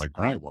basically was like,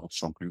 all right, well,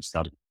 something's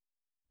got to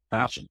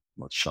happen.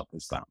 Let's shut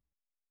this down.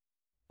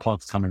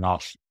 Pluck's coming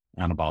off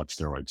anabolic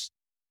steroids,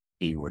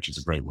 which is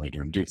a great way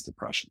to induce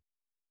depression.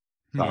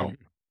 So on.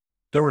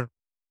 there were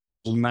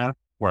in that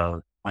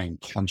where I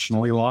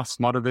intentionally lost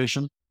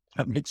motivation.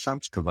 That makes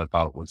sense because I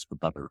thought it was the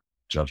better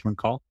judgment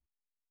call.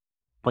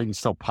 But you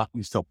still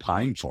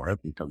pine for it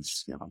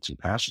because it's your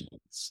passion.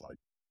 It's like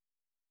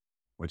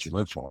what you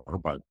live for.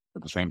 But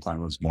at the same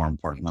time, it was more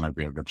important than I'd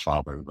be a good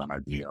father than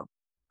I'd be a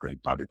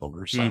great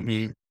bodybuilder.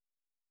 So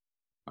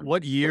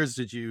What years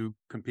did you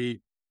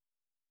compete?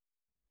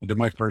 I did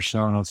my first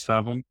show in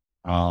 07,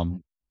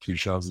 2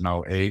 shows in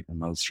 08,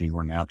 and those 3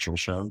 were natural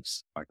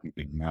shows. I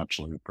competed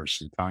naturally the first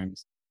 2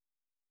 times.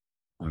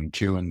 And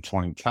 2 in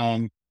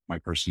 2010, my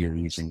first year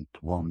using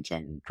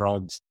woman-changing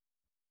drugs.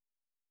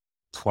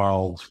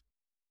 12,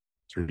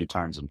 3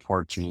 times in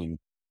 14.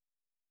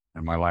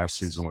 And my last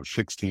season was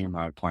 16.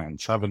 I planned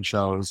 7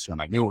 shows,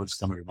 and I knew it was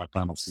going to be my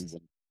final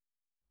season.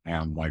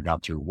 And I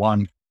got through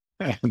 1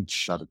 and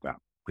shut it down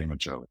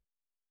prematurely.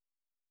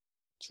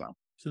 So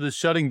the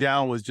shutting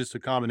down was just a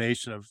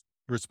combination of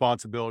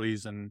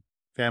responsibilities and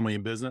family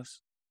and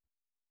business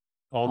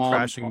all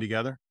crashing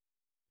together?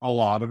 A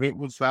lot of it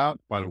was that,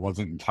 but it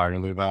wasn't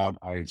entirely that.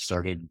 I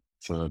started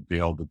to be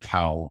able to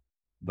tell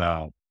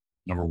that,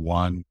 number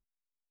one,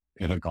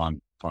 it had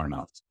gone far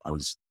enough. I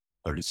was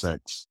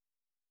 36,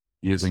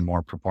 using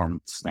more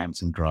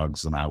performance-enhancing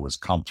drugs than I was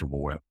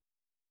comfortable with,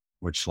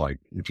 which, like,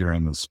 if you're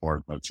in the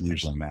sport, that's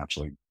usually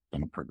naturally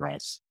going to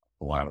progress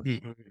a lot of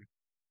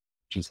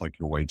just like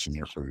your weights and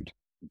your food.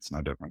 It's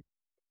no different.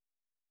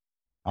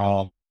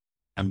 And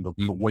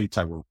the weights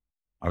I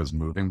was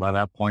moving by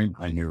that point,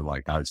 I knew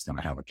like I was going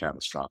to have a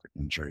catastrophic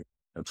injury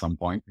at some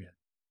point. Yeah.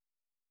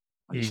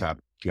 I just had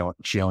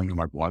feeling in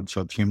my blood,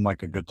 so it seemed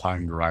like a good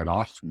time to ride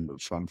off from the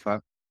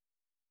sunset.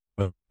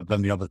 But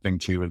then the other thing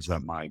too is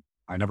that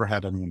I never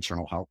had any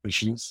internal health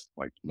issues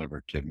like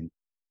liver, kidney,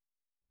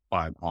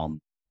 but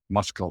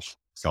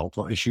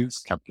musculoskeletal issues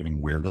kept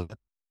getting weirder,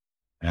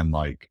 and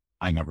like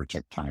I never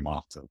took time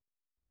off to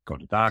go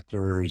to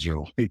doctors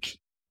or like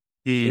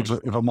if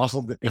a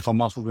muscle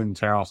didn't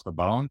tear off the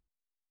bone,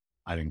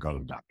 I didn't go to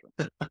the doctor.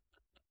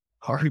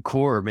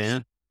 Hardcore,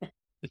 man.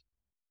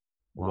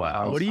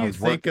 Wow. What do you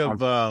think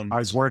of? I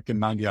was working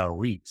 90-hour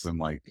weeks, and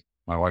like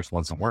my wife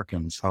wasn't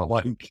working, so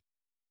like,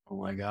 oh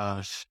my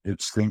gosh,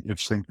 it's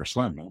sink or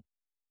swim, man.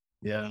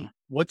 Yeah.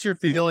 What's your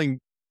feeling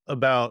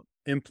about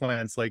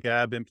implants, like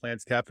ab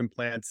implants, calf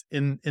implants,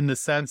 in the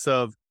sense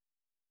of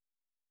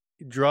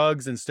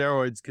drugs and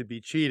steroids could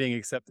be cheating,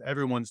 except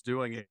everyone's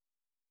doing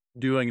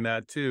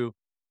that too.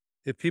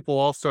 If people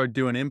all start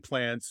doing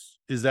implants,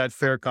 is that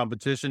fair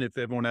competition if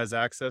everyone has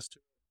access to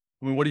it?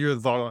 I mean, what are your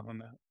thoughts on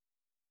that?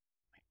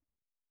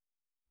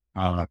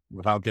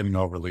 Without getting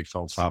overly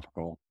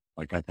philosophical,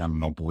 like I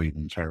don't believe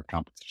in fair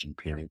competition,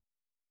 period.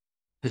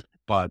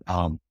 But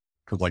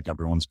because like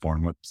everyone's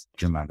born with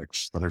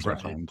genetics that are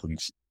different and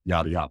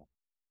yada yada.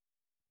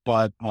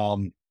 But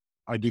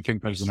I do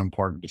think there's an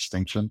important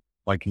distinction.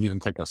 Like you can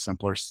take a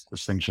simpler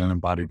distinction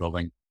in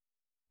bodybuilding.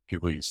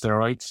 People use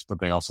steroids, but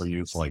they also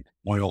use like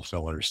oil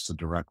fillers to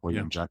directly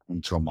inject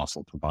into a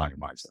muscle to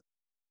volumize it.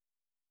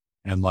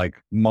 And like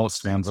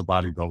most fans of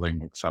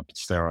bodybuilding, except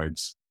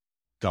steroids,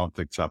 don't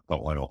accept the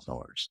oil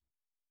fillers.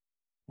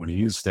 When you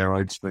use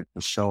steroids, they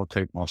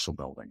facilitate muscle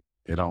building.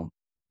 They don't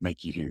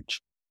make you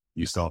huge.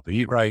 You still have to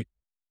eat right.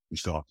 You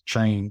still have to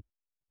train.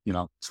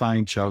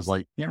 Science shows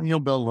like, you'll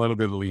build a little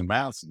bit of lean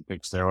mass and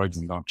take steroids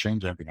and don't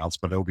change anything else,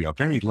 but it'll be a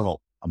very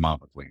little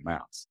amount of lean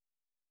mass.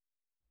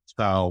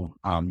 So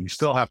you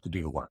still have to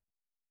do the work.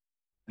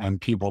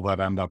 And people that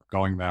end up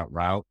going that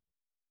route,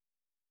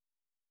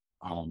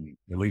 at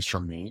least for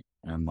me,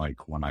 and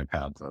like when I've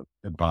had to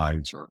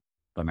advise or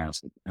been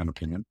asked an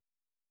opinion,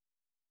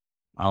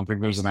 I don't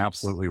think there's an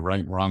absolutely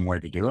right and wrong way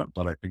to do it,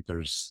 but I think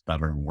there's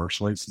better and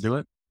worse ways to do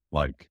it.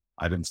 Like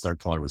I didn't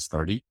start till I was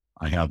 30.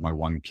 I had my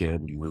one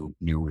kid and we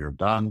knew we were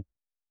done.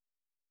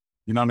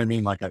 You know what I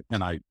mean? Like,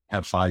 I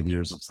had 5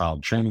 years of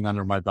solid training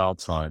under my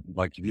belt. So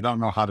if you don't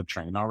know how to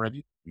train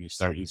already, when you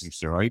start using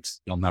steroids,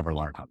 you'll never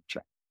learn how to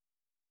train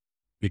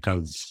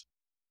because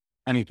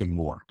anything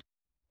will work.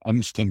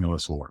 Any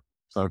stimulus will work.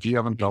 So if you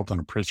haven't built an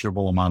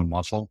appreciable amount of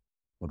muscle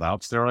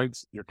without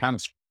steroids, you're kind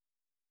of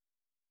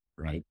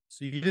right.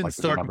 So you didn't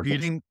start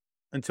competing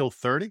until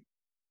 30?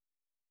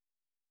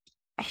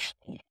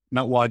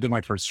 No, well, I did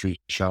my first 3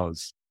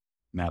 shows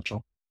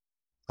natural.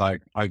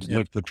 Like I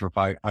lifted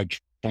I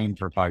trained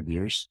for 5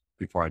 years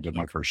before I did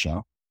my first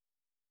show.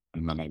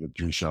 And then I did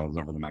 3 shows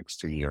over the next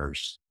 2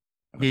 years.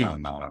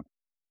 And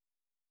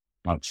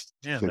that's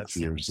 6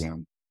 years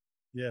in.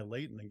 Yeah,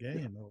 late in the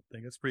game. I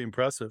think that's pretty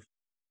impressive.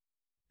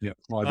 Yeah.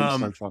 Well, I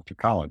didn't start after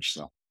college,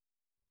 so.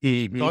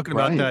 Talking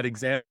about that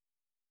example,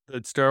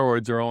 that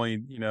steroids are only,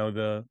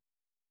 the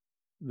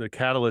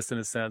catalyst in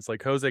a sense.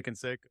 Like Jose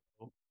Canseco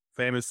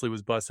famously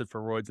was busted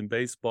for roids in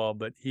baseball,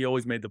 but he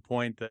always made the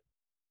point that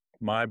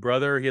my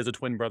brother, he has a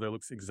twin brother,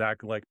 looks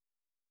exactly like,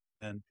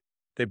 and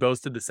They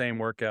both did the same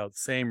workouts,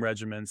 same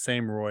regimen,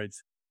 same roids,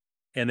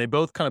 and they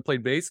both kind of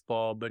played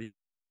baseball, but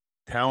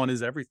talent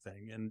is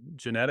everything and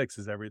genetics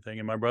is everything.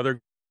 And my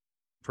brother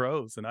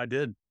pros and I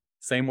did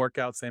same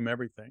workout, same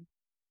everything.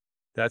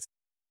 That's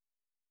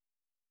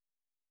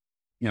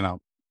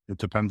it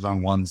depends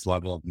on one's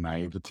level of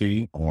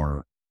naivety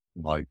or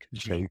like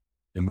shape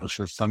in the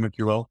system, if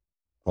you will.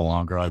 The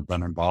longer I've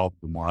been involved,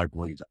 the more I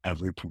believe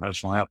every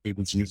professional athlete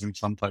is using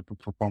some type of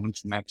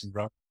performance enhancing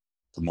drug.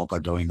 It's a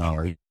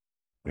multi-billion-dollar,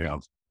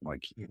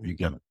 like you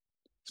get it.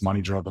 It's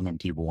money driven and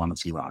people want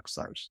to see rock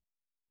stars.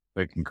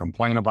 They can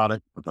complain about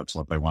it, but that's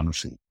what they want to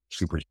see.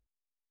 Super.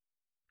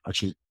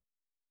 Actually,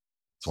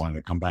 that's why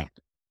they come back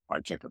to buy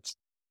tickets.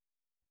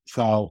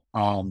 So,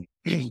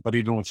 but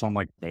even with something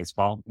like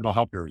baseball, it'll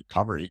help your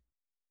recovery,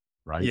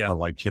 right? Yeah. But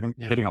like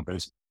hitting a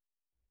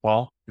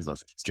baseball is a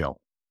skill.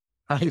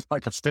 It's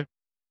like a stick.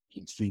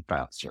 You can see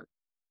faster.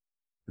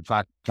 It's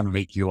not going to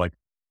make you like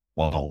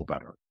well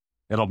better.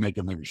 It'll make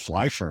it maybe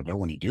fly further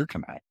when you do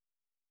connect.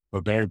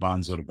 But Barry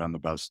Bonds would have been the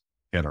best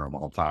hitter of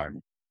all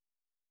time.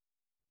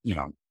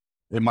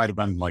 It might have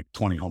been like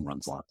 20 home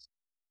runs left.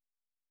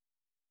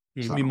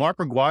 I mean, Mark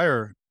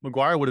McGwire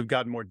would have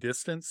gotten more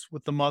distance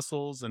with the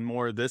muscles and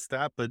more this,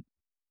 that, but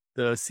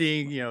the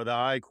seeing, the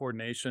eye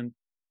coordination,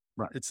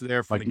 right? It's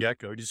there from the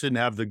get-go. You just didn't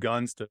have the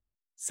guns to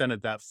send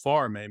it that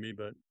far, maybe,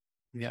 but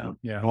yeah.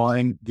 Well,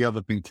 and the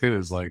other thing too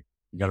is like,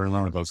 you got to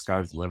remember those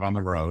guys live on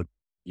the road,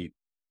 eat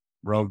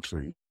road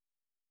food.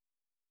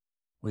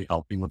 We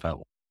helping with that.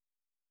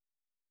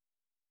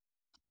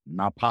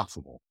 Not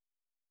possible.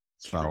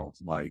 So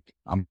like,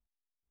 I'm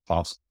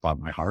false about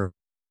my heart.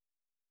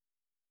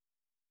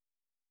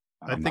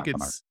 I think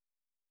it's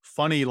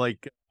funny,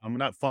 like, I'm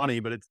not funny,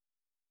 but it's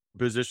a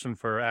position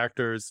for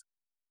actors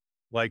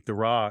like The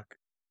Rock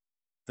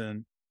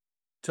then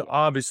to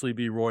obviously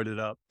be roided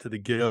up to the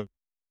gill,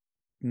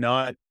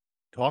 not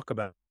talk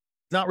about it.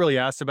 Not really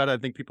asked about it. I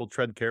think people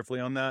tread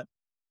carefully on that.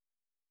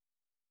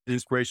 The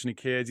inspiration to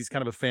kids. He's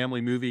kind of a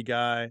family movie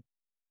guy.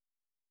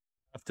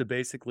 Have to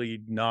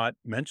basically not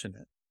mention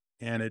it.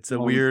 And it's a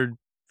weird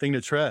thing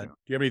to tread. Do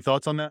you have any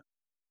thoughts on that?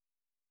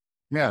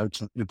 Yeah,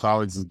 it's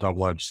always a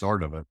double-edged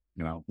sword of it.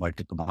 Like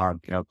at the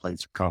podcast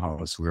place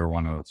co-host, we were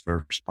one of those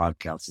first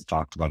podcasts that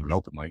talked about it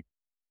openly.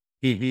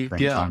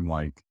 Time,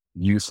 like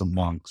use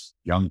amongst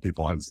young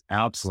people has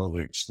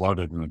absolutely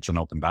exploded, and it's an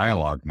open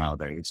dialogue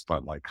nowadays.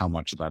 But like, how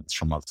much of that's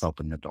from us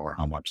opening the door?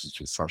 How much is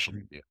just social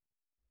media?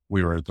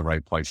 We were at the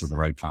right place at the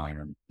right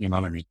time, and you know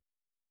what I mean.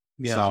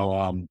 Yeah. So,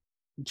 I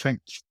think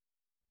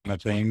the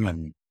thing,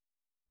 and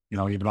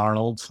even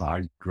Arnold.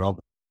 I grew up,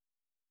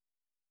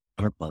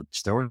 but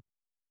still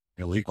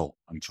illegal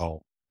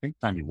until I think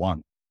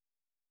 91.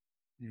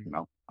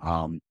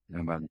 And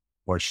then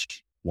Bush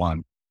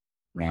won,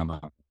 ran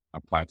a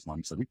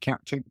platform, so we can't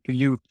take the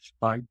youth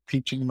by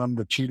teaching them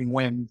the cheating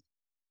wins.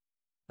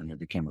 And it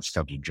became a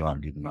scheduled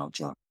drug, even though it's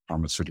a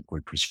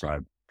pharmaceutically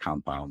prescribed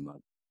compound,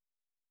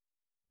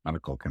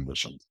 medical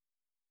conditions.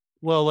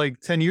 Well, like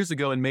 10 years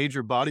ago in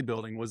major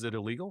bodybuilding, was it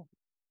illegal?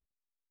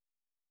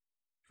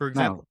 For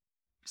example? No.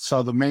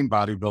 So the main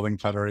bodybuilding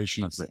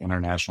federation is the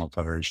International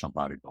Federation of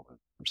Bodybuilding,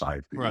 which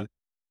IFBB. Right.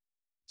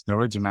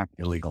 Steroids are not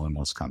illegal in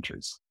most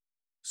countries.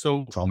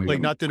 So,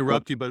 like, not to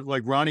interrupt you, but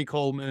like Ronnie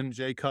Coleman,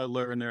 Jay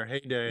Cutler in their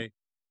heyday,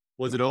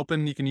 was it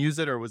open? You can use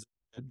it, or was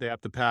they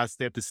have to pass?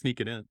 They have to sneak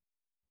it in.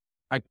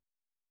 I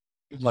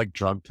like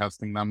drug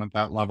testing them at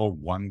that level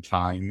one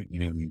time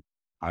in,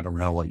 I don't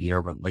know what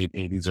year, but late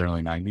 80s,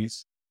 early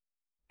 90s,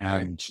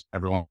 and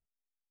everyone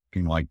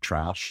looking like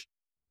trash,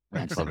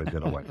 and so they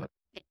did away with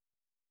it.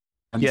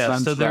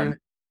 And so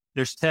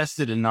there's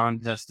tested and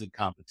non-tested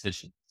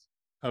competitions.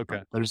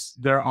 Okay.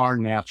 There are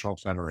natural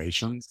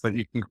federations that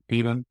you can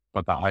compete in,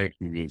 but the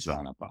IFBB is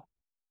on it though.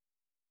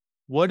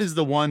 What is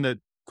the one that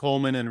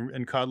Coleman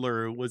and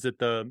Cutler, was it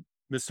the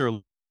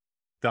Mr.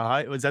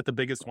 High? Was that the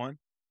biggest one?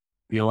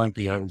 The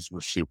Olympia is the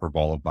Super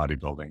Bowl of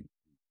bodybuilding.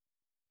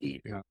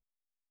 Yeah.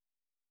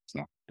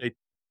 So. They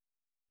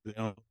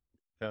don't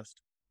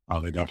test. Oh,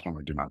 they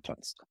definitely do not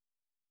test.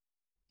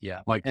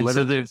 Yeah. Like, and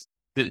so this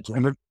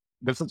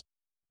is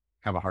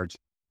have a hard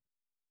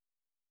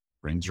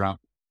brains around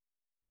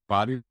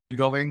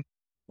bodybuilding,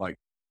 like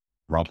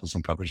ruffles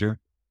and feathers here.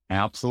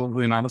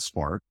 Absolutely not a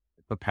sport.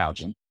 It's a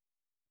pageant.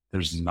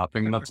 There's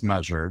nothing that's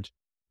measured.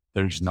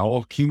 There's no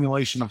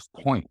accumulation of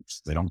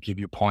points. They don't give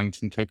you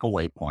points and take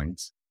away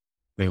points.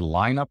 They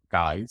line up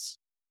guys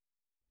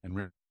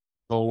and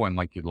go and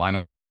like you line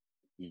up,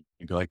 you'd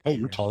be like, hey,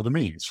 you're taller than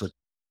me. So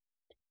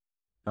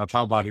that's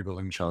how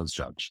bodybuilding shows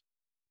judge.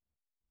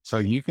 So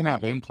you can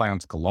have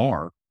implants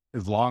galore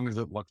as long as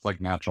it looks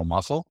like natural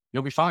muscle,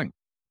 you'll be fine.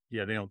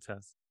 Yeah, they don't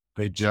test.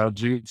 They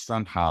judge you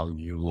on how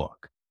you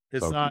look.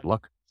 It's so not.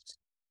 Look.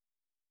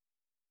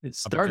 It's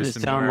starting to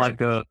sound like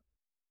a.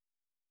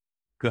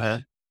 Go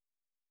ahead.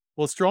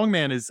 Well,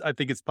 strongman is, I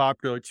think it's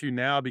popular too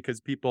now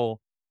because people,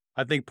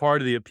 I think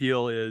part of the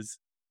appeal is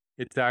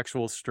its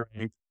actual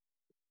strength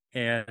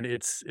and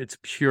it's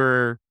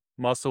pure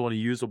muscle in a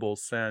usable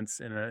sense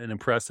in an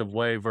impressive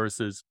way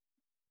versus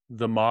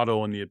the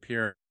model and the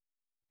appearance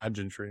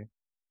pageantry.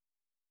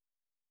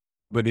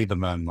 but even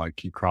then,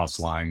 like you cross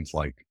lines,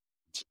 like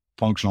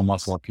functional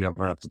muscle, if you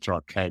ever have to throw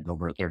a keg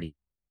over a 30,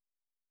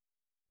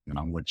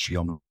 which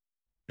you'll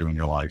do in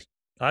your life.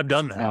 I've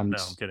done that. And, No,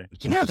 I'm kidding.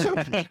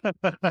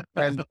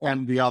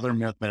 and the other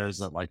myth there is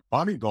that like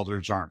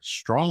bodybuilders aren't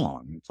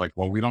strong. It's like,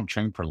 well, we don't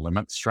train for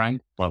limit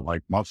strength, but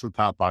like most of the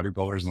top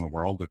bodybuilders in the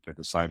world, if they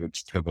decided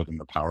to pivot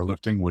into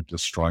powerlifting, would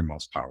destroy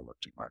most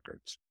powerlifting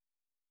records.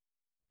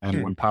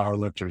 And when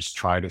powerlifters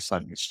try to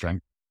set new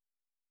strength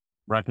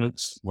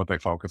records, what they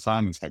focus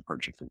on is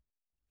hypertrophy,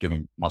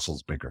 getting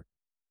muscles bigger.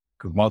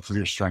 Because most of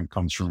your strength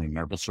comes from your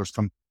nervous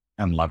system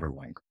and lever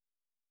length,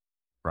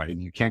 right?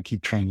 And you can't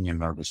keep training your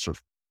nervous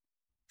system.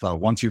 So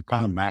once you've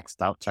kind of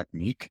maxed out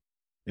technique,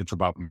 it's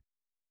about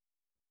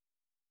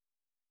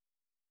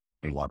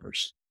your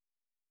levers.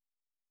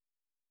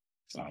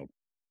 So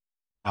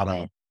out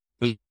of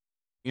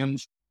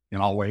opinions in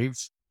all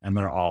ways, and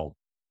they're all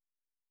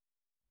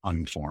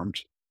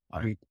uninformed.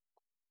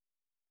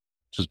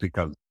 Just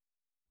because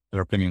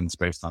their opinions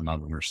based on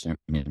not understanding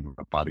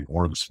the body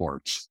or the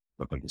sports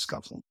that they're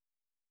discussing.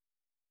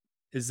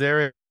 Is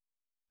there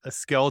a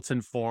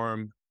skeleton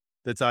form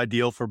that's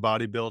ideal for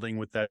bodybuilding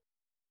with that?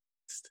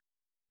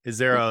 Is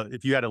there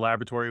if you had a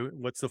laboratory,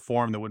 what's the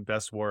form that would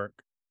best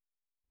work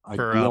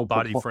for a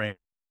body frame?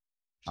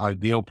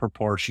 Ideal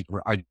proportion.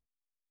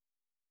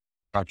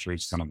 Structure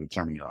is going to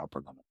determine your upper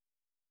limit,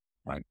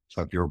 right?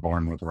 So if you were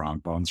born with the wrong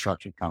bone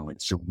structure, kind of like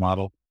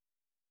supermodel,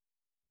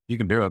 you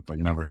can do it, but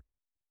you never.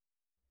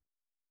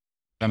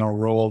 General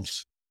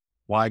rules: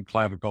 wide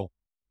clavicle,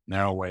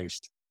 narrow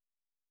waist.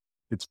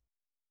 It's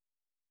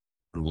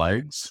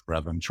legs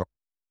rather than shoulders,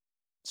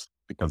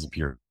 because if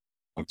you're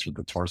through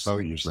the torso,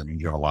 you usually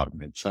means you have a lot of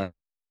midsection.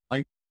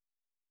 And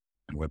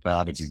with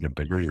that, as you get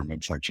bigger, your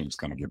midsection is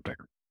going to get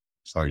bigger.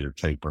 So your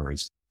taper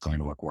is going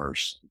to look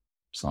worse,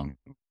 so on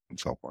and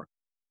so forth.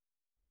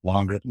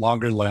 Longer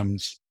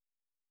limbs,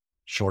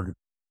 shorter.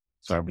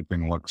 So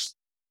everything looks,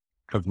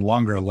 because the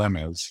longer a limb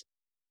is,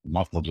 the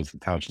muscle just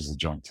attaches a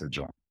joint to a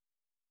joint.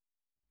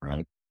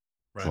 Right?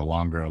 So the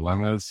longer a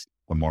limb is,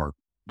 the more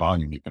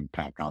volume you can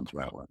pack onto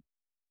that limb.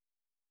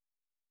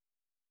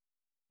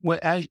 Well,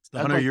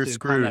 Hunter, you're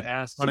screwed.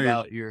 Ask Hunter,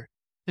 about your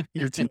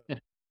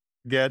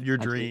get your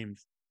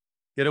dreams.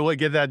 Get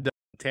that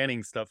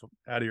tanning stuff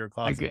out of your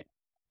closet.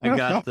 I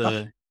got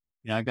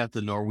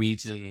the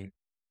Norwegian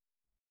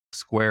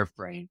square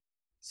frame.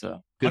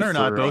 So Hunter and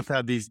I both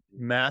have these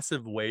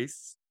massive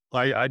waists.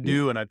 I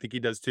do, and I think he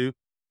does too.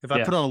 If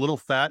I put on a little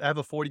fat, I have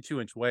a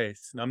 42-inch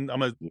waist, and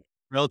I'm a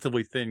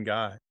relatively thin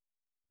guy.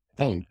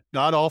 Hey,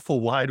 not awful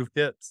wide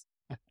hips.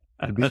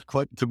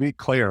 To be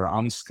clear,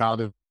 I'm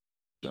Scottish.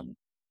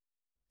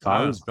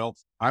 So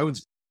I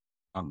was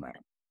on that.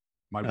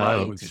 My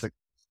brother was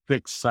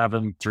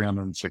 6'7",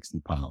 360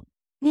 pounds.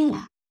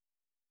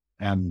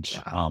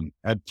 And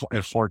at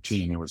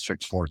 14, he was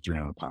 6'4",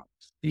 300 pounds.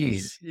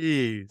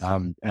 Jeez.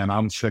 And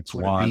I'm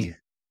 6'1",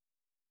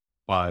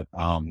 but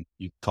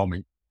you call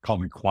me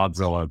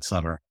Quadzilla, et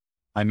cetera.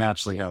 I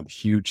naturally have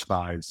huge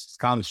thighs,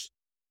 Scottish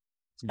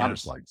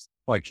legs,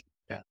 like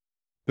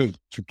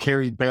to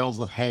carry bales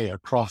of hay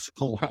across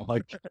the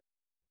legs.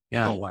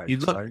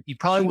 You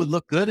probably would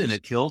look good in a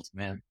kilt,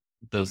 man,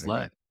 with those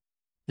legs.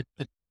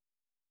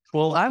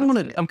 Well,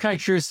 I'm kind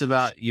of curious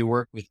about your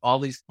work with all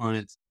these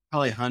clients,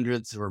 probably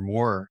hundreds or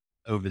more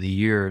over the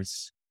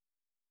years.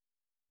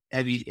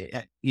 Have you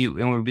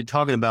and we've been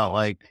talking about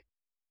like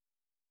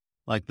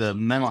the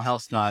mental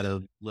health side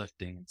of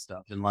lifting and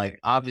stuff. And like,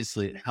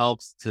 obviously it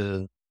helps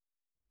to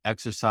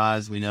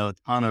exercise. We know a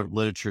ton of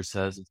literature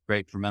says it's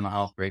great for mental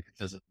health, great for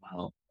physical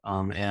health.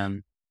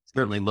 And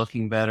certainly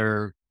looking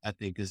better, I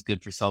think, is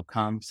good for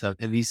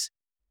self-concept.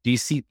 Do you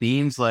see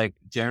themes like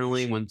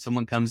generally when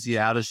someone comes to you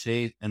out of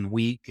shape and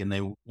weak and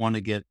they want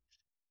to get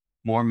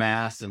more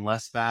mass and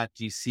less fat,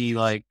 do you see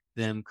like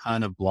them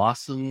kind of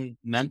blossom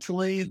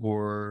mentally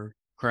or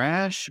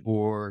crash,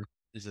 or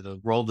is it a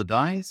roll the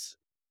dice?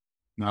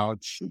 No,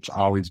 it's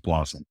always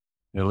blossom,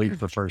 at least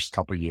the first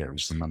couple of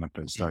years. And then if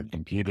they start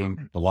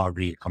competing, the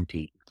longer you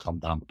compete, come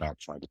down the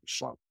backside of the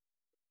slope.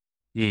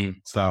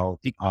 So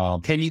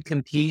can you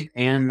compete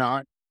and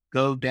not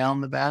go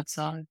down the bad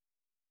side?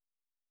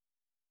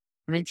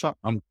 I mean,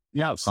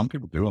 some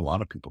people do. A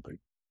lot of people do,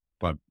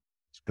 but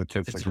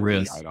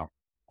statistically,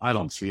 I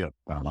don't see it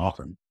that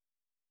often.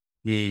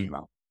 I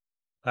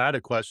had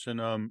a question.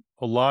 A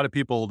lot of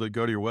people that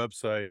go to your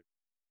website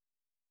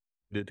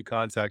to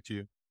contact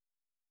you,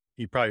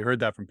 you probably heard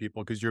that from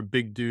people because you're a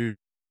big dude,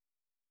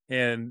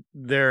 and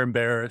they're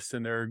embarrassed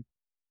and they're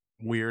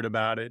weird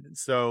about it.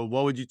 So,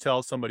 what would you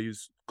tell somebody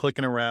who's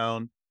clicking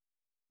around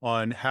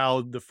on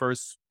how the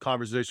first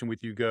conversation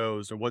with you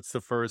goes, or what's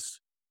the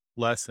first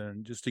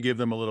lesson, just to give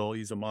them a little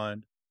ease of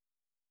mind?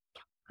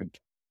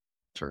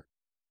 Sure.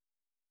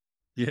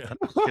 Yeah,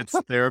 it's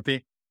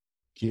therapy.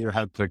 Your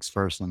head fixed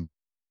person.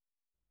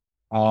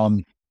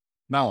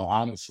 No,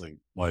 honestly,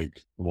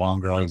 like the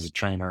longer I was a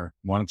trainer,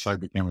 once I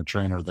became a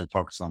trainer, they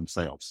focused on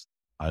sales.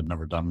 I'd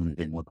never done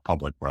anything with the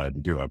public where I had to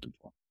do that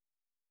before.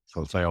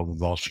 So sales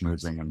was all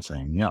schmoozing and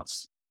saying,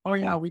 yes. Oh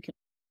yeah, we can.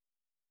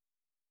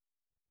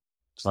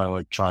 So I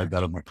like tried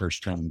that at my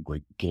first training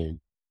like gig,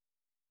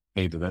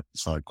 hated it.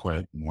 So I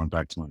quit and went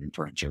back to my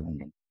internship.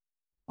 And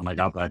when I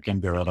got back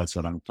into it, I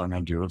said, I'm going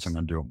to do this. I'm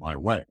going to do it my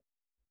way.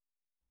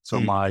 So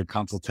my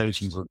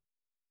consultations with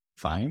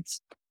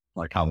science,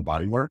 like how the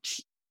body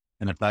works.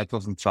 And if that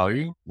doesn't tell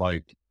you,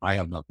 like I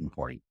have nothing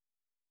for you.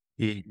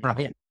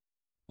 Right.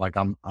 Like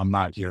I'm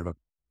not here to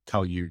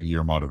tell you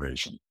your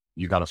motivation.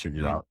 You got to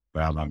figure out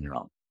that on your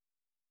own.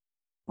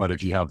 But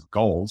if you have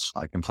goals,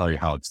 I can tell you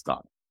how it's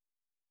done.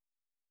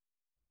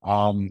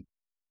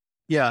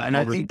 Yeah. And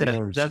I think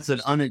that that's an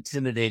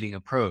unintimidating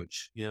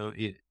approach. You know,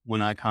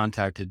 when I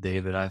contacted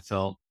David, I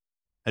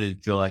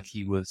didn't feel like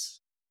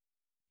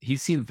he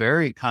seemed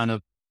very kind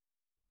of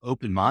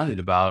open-minded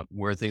about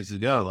where things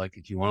would go. Like,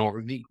 if you want to work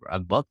with me,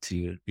 I'd love to.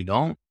 If you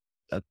don't,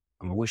 I'm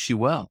gonna wish you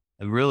well.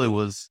 It really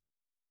was.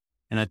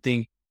 And I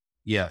think,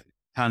 I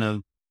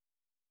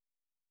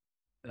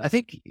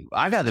think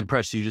I got the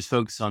impression you just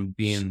focus on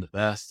being the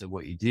best at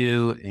what you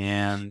do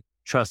and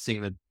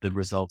trusting that the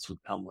results would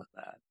come with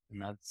that.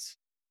 And that's,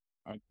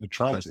 I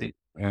try to.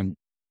 And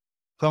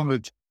some of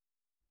it,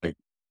 like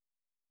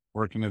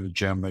working at a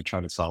gym, they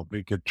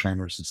get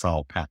trainers to sell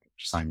a package,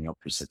 sign you up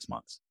for 6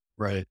 months.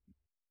 right.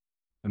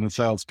 And the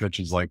sales pitch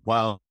is like,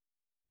 well,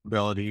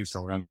 ability,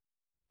 so we're going to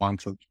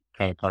want to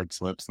credit card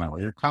slips, and that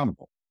way you're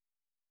accountable.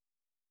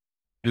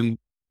 And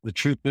the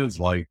truth is,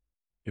 like,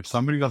 if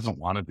somebody doesn't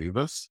want to do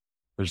this,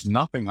 there's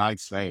nothing I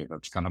say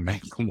that's going to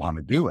make them want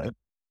to do it.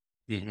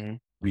 I mean,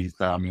 what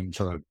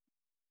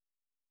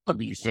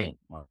do you think?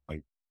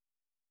 Like,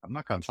 I'm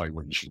not going to tell you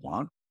what you should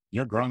want.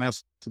 You're a grown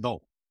ass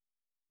adult.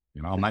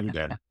 You know, I'm not your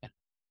dad.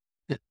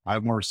 I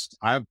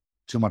have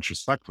too much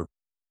respect for,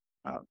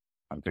 I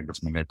think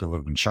it's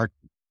manipulative and shark.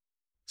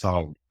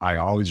 So I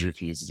always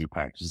refuse to do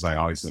packages. I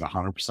always did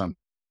 100%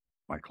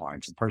 my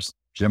clients in person.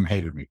 Jim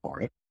hated me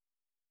for it.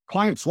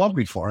 Clients love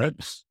me for it.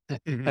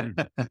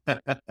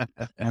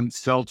 And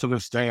still to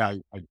this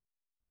day,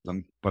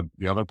 but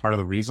the other part of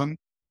the reason,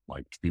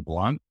 like to be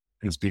blunt,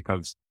 is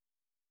because,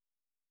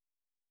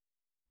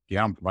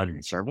 yeah, I'm providing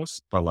a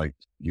service, but like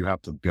you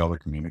have to be able to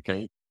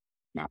communicate,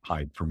 not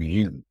hide from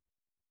me, and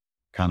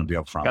kind of be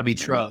upfront. Gotta be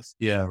trust.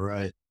 Yeah,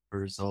 right. For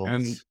results.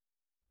 And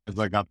as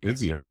I got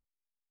busier,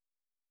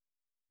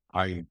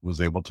 I was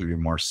able to be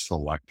more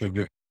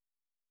selective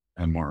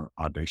and more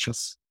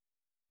audacious,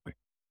 like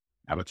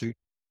attitude.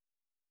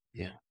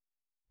 Yeah.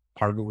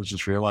 Part of it was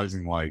just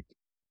realizing, like,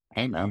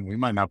 hey man, we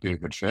might not be a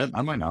good fit.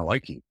 I might not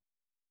like you.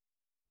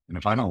 And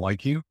if I don't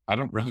like you, I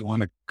don't really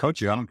want to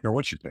coach you. I don't care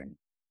what you think.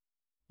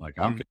 Like,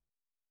 I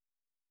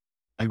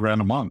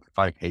ran a month. If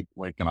I hate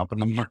waking up in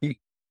the morning,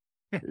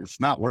 it's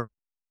not worth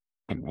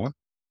it.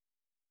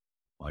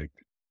 Like,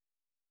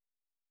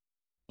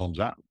 full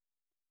job.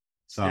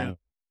 So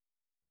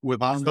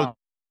with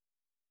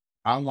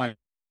online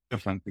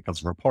different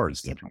because rapport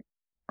is different,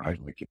 right?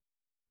 Like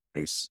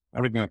it's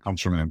everything that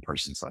comes from an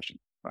in-person session,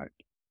 right?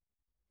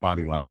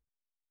 Body level.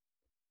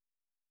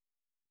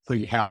 So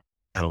you have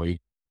to,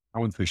 I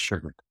wouldn't say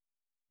sugar.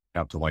 You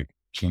have to like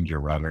change your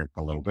rhetoric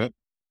a little bit.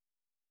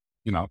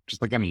 You know,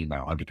 just like any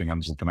email, everything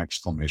ends with an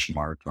exclamation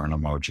mark or an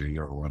emoji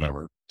or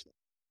whatever.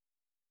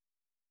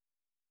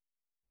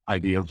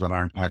 Ideas that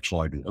aren't actual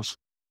ideas.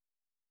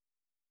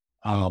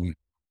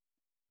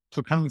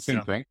 So kind of the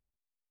same thing.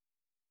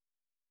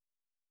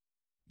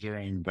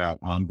 During that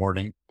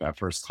onboarding, that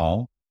first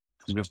call,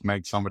 to just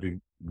make somebody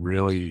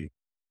really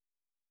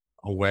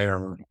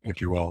aware, if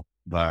you will,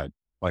 that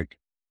like,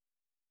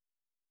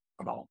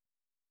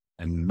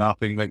 and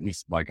nothing that you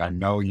like, I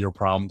know your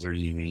problems are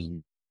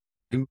unique,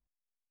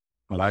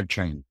 but I've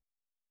changed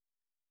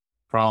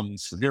from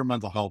severe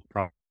mental health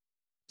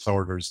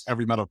disorders,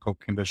 every medical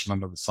condition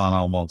under the sun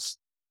almost.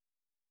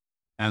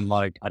 And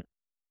like, I have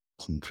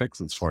some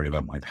fixes for you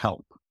that might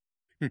help.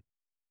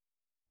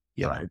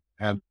 Yeah.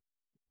 Right.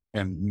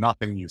 And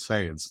nothing you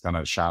say is going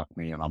to shock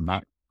me, and I'm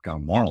not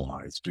going to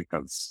moralize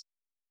because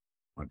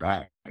my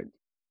back,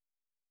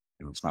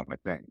 it's not my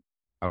thing.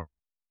 Oh,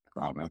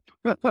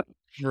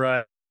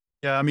 Right.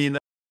 Yeah. I mean,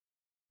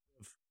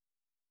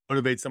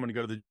 motivate someone to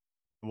go to the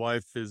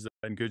wife is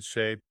in good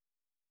shape,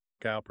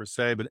 out per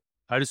se, but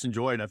I just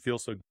enjoy it. And I feel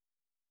so.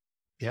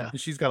 Yeah. And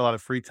she's got a lot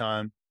of free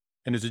time,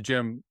 and there's a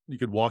gym you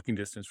could walking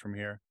distance from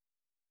here.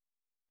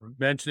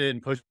 Mention it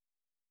and push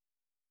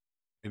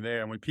it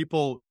there. And when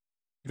people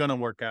are going to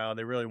work out,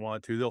 they really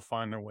want to, they'll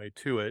find their way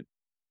to it.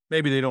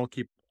 Maybe they don't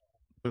keep,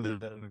 but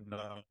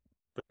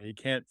you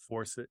can't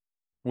force it.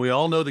 We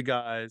all know the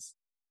guys,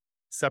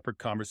 separate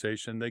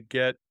conversation, they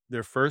get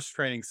their first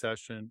training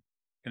session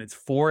and it's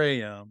 4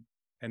 a.m.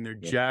 and they're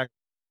jacked.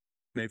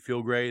 And they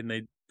feel great and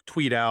they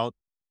tweet out,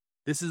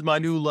 "This is my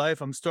new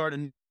life. I'm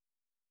starting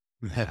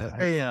 4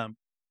 a.m."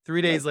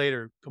 3 days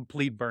later,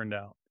 complete burned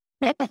out.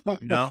 You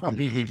know?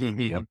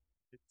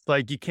 It's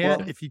like you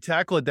can't, if you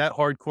tackle it that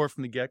hardcore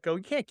from the get-go,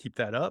 you can't keep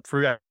that up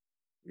forever.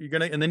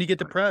 And then you get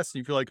depressed and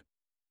you feel like,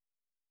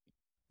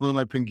 well,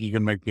 I think you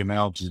can make the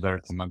analogy there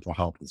to mental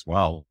health as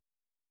well.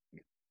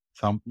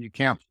 You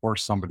can't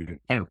force somebody to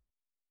enter.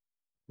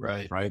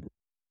 Right. Right.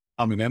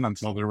 Coming in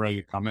until they're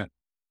ready to come in.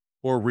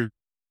 Or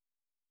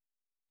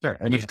Sure.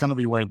 And it's going to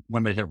be when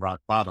they hit rock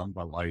bottom,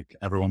 but like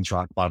everyone's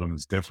rock bottom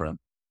is different.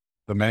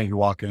 The minute you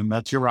walk in,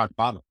 that's your rock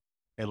bottom.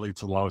 It leads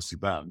to the lowest you've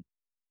been.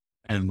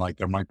 And like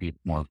there might be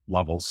more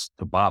levels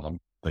to bottom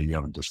that you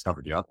haven't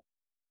discovered yet.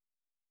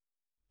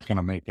 It's going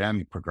to make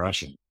any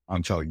progression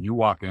until you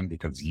walk in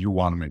because you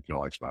want to make your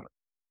life better.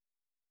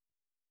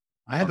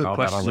 I have a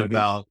question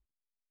about,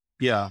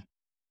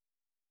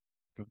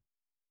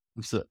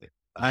 so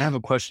I have a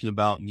question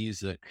about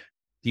music.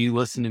 Do you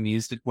listen to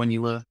music when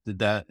you lift?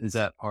 Is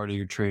that part of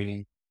your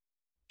training?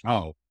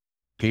 Oh,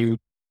 dude,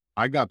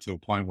 I got to a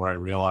point where I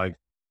realized, I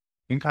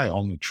think I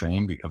only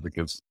train because it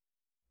gives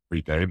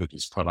every day to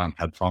just put on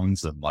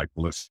headphones and like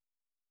listen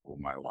all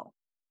my life.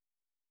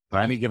 For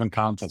any given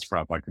contest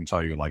prep, I can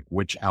tell you like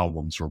which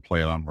albums were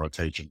played on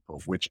rotation for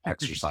which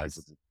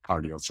exercises,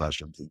 cardio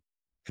sessions. And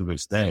to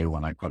this day,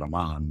 when I put them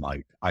on,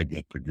 like I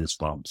get the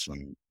goosebumps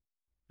and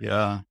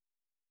Isn't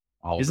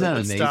that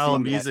amazing? Style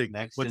of music?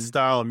 What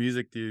style of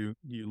music do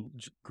you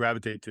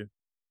gravitate to?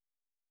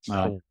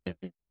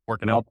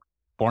 Working out.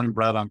 Born and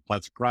bred on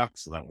classic rock,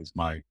 so that was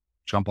my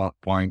jump off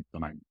point.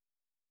 Then I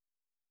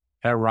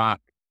hair rock,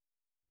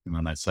 and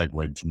then I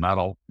segued to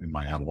metal in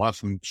my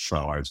adolescence. So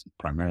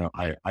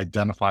I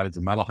identified as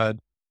a metalhead,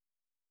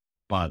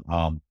 but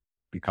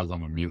because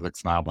I'm a music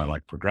snob, I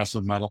like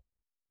progressive metal,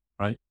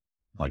 right?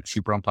 Like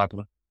super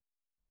unpopular.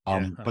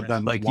 But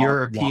then like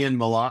European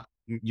melodic,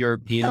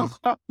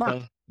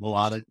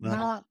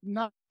 not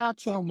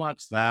so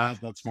much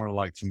that. That's more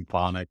like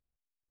symphonic,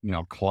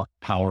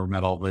 power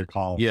metal they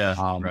call.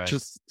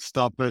 Just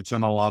stuff that's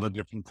in a lot of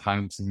different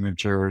time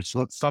signatures.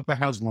 So stuff that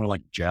has more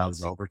like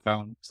jazz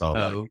overtone.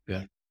 So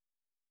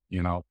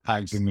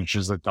time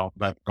signatures that go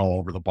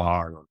over the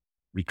bar or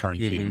recurring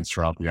themes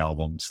throughout the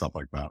album, stuff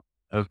like that.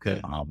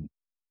 Okay.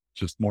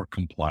 Just more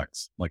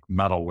complex, like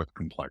metal with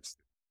complexity.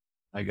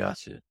 I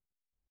got you.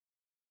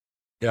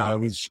 Yeah,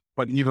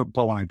 but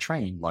when I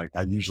train, like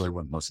I usually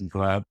wouldn't listen to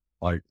that.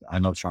 Like I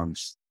know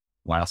Sean's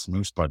last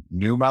moose, but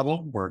new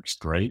metal works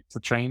great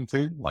to train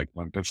to, like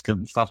Limp Bizkit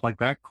and stuff like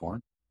that.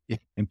 Corn,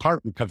 in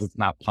part because it's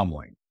not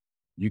pummeling.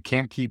 You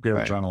can't keep your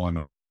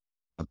adrenaline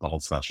at the whole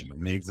session.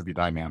 It needs to be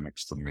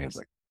dynamics to the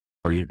music,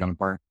 or you're going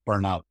to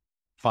burn out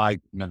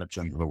 5 minutes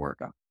into the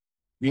workout.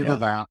 Either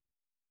that,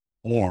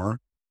 or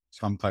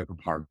some type of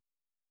hard.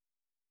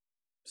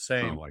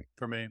 Same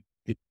for me.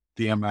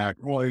 DMX.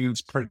 Well,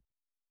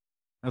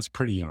 that's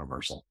pretty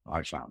universal,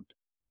 I found.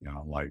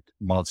 Like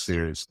most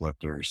serious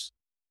lifters,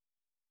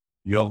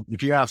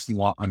 if you ask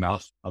them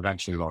enough,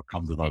 eventually they'll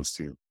come to those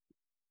two.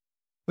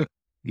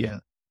 Yeah.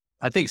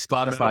 I think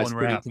Spotify's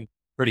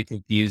pretty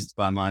confused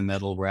by my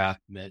metal rap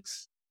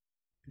mix.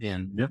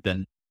 And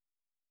then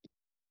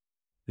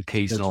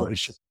occasional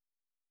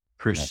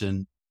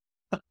Christian.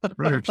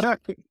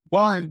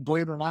 Well, and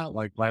believe it or not,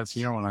 like last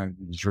year when I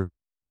was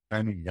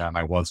training again,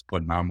 I was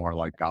putting on more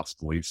like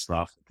gospel-y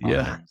stuff.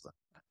 Yeah.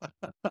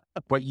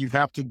 But you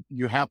have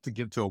to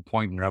get to a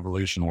point in your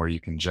evolution where you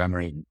can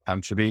generate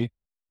intensity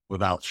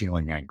without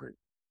feeling angry.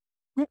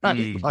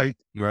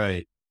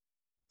 Right.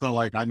 So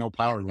like I know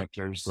power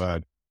lifters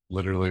that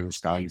literally this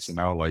guy used to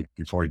know, like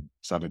before he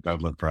set a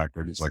deadlift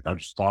record, he's like, I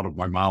just thought of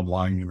my mom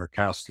lying in her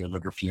casket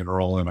at her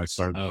funeral and I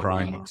started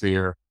crying in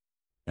tear.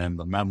 And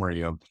the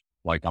memory of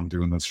like, I'm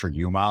doing this for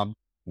you, Mom,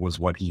 was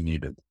what he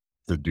needed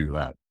to do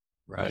that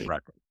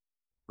record.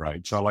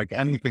 Right. So like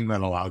anything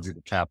that allows you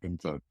to tap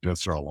into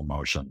visceral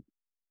emotion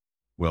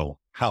will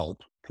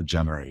help to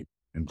generate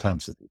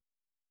intensity.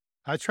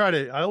 I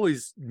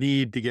always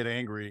need to get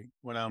angry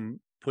when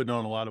I'm putting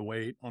on a lot of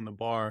weight on the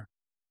bar.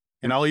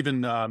 And I'll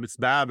even, it's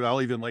bad, but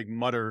I'll even like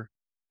mutter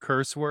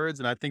curse words.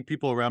 And I think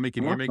people around me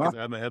can hear me because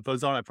I have my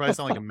headphones on. I probably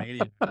sound like a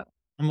maniac.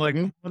 I'm like,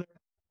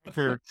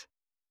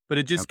 but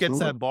it just gets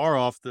that bar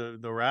off the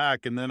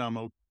rack. And then I'm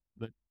okay.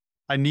 But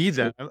I need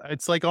that.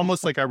 It's like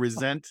almost like I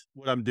resent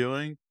what I'm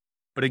doing,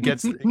 but it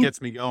gets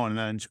me going.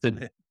 And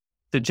then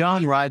so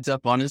John rides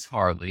up on his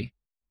Harley,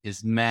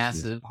 his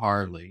massive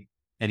Harley,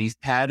 and he's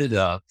padded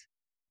up,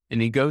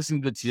 and he goes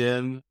in the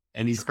gym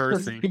and he's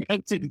cursing.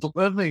 And people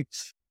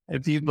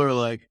are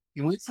like,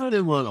 "Can we put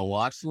him on a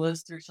watch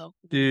list or something?"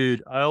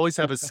 Dude, I always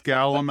have a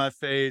scowl on my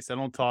face. I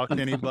don't talk to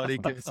anybody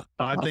because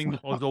my thing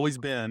has always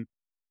been,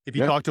 if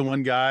you talk to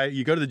one guy,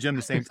 you go to the gym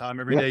the same time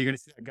every day, you're going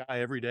to see that guy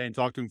every day and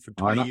talk to him for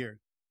 20 years.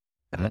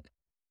 So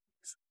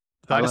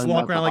I just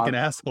walk around like an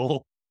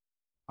asshole.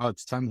 Oh,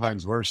 it's 10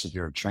 times worse if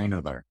you're a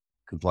trainer there.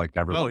 Because like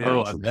everyone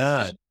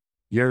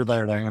you're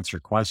there to answer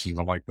questions.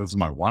 I'm like, this is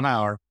my 1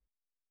 hour.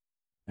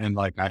 And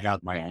like, I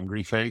got my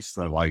angry face.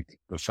 So like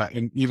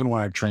and even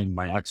when I trained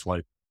my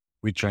ex-wife,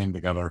 we trained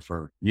together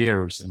for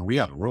years and we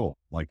had a rule,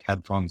 like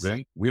headphones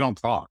in, we don't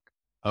talk.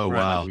 Oh,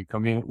 wow.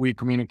 We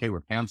communicate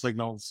with hand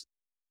signals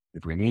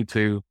if we need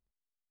to.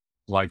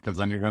 Like, cause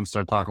then you're going to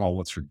start talking about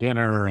what's for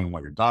dinner and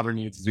what your daughter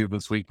needs to do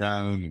this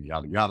weekend and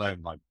yada, yada.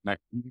 And like,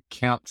 you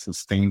can't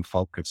sustain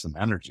focus and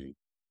energy.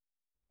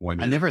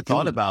 I never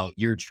thought about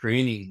your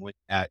training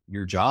at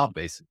your job,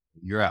 basically.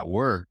 You're at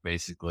work,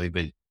 basically,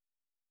 but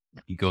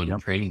you go into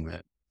training with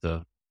it.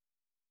 So,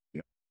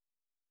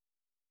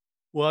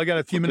 well, I got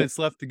a few minutes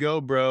left to go,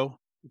 bro.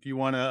 if you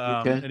want to,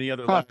 Okay. any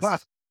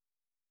last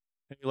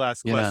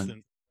Yeah.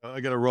 questions?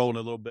 I got to roll in a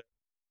little bit.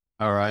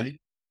 All right.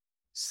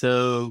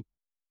 So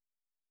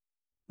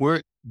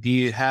where do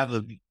you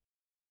have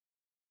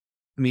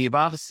you've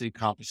obviously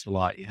accomplished a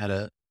lot.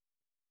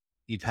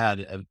 You've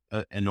had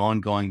an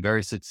ongoing,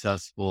 very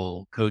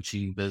successful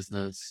coaching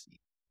business.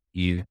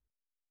 You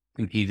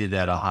competed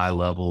at a high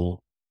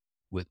level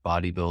with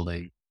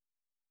bodybuilding.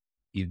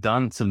 You've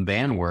done some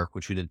band work,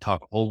 which we didn't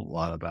talk a whole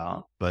lot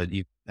about, but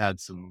you've had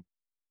some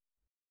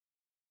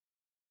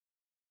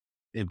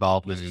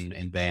involvement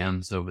in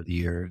bands over the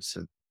years.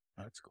 And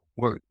That's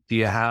cool. do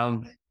you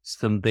have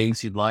some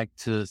things you'd like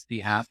to see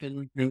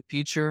happen in the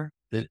future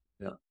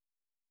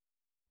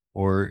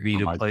or be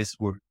in a place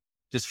where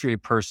just for you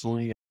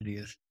personally, do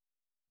you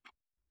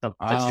have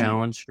a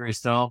challenge for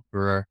yourself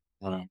or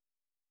I don't know?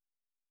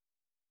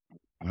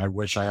 I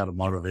wish I had a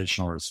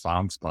motivational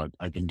response, but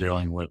I've been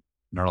dealing with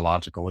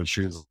neurological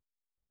issues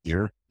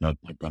here that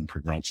have been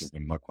progressive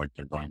and look like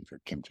they're going to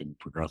continue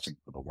progressing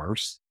for the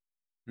worse.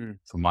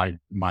 So my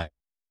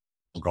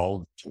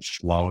goal is to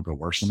slow the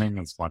worsening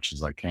as much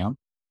as I can.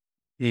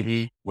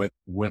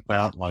 With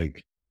that,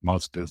 like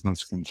most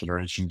business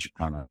considerations, you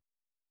kind of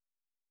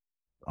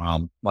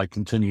like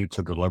continue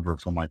to deliver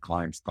for my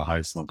clients the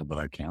highest level that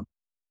I can.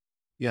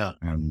 Yeah.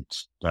 And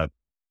that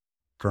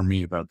for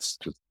me, that's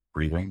just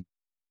breathing.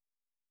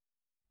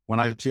 When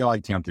I feel I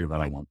can't do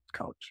that, I won't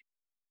coach.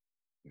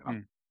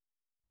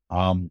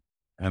 And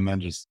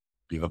then just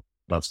be the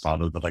best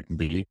father that I can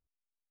be.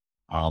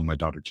 My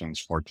daughter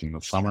changed 14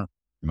 this summer.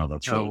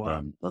 That's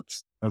really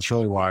that's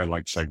really why I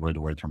like segued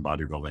away from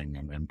bodybuilding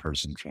and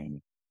in-person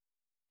training.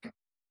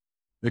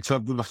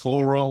 Except the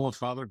full role of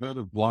fatherhood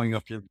of blowing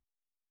up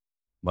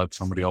let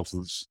somebody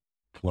else's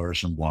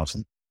flourish and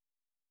blossom.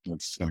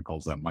 It's cynical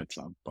as that might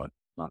sound, but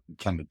not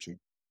intended to.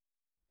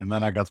 And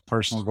then I got the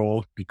personal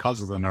goal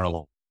because of the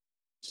neural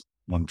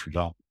one for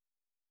job.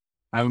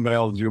 I haven't been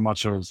able to do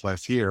much of this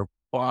last year,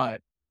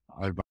 but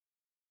I've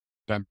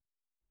been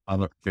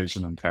on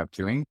vacation and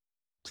tattooing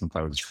since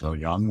I was really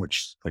young,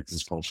 which takes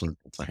this closer.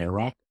 It's a hair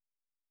rock.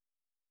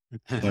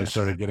 I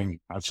started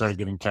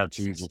getting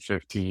tattoos at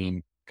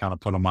 15, kind of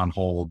put them on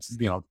hold,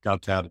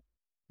 got that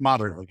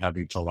moderately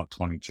heavy till about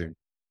 22.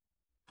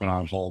 Put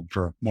on hold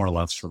for more or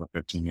less for the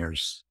 15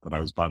 years that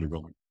I was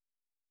bodybuilding.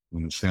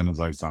 And as soon as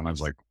I was done, I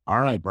was like, all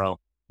right, bro,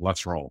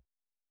 let's roll.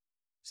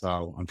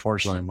 So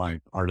unfortunately, my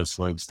artist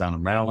lives down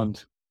in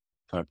Maryland.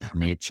 So for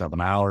me, it's 7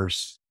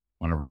 hours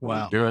whenever we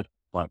do it,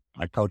 but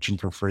I coach him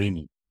for free and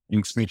he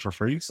inks me for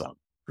free. So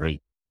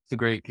great. It's a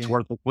great game. It's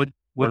worth it.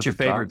 What's your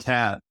favorite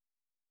tat?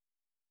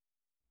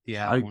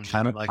 Yeah. I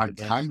kind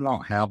of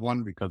don't have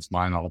one because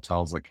mine all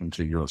tells a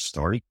contiguous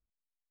story.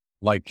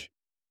 Like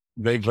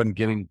they've been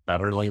getting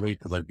better lately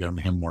because I've given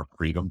him more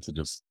freedom to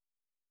just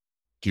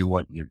do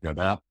what you're good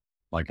at.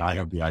 Like I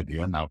have the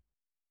idea now,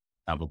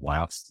 have a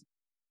blast.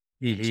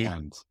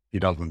 And he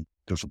doesn't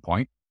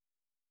disappoint.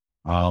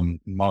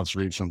 Most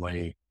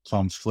recently, so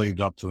I'm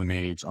sleeved up to the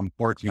knees. I'm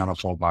working on a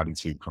full body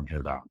suit from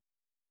here down.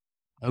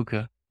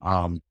 Okay.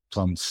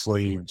 So I'm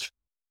sleeved,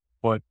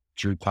 foot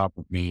through top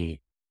of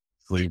knee,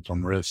 sleeve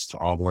from wrist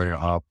all the way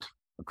up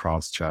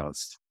across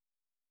chest.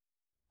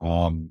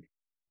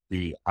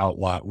 The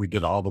outline, we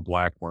did all the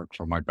black work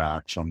from my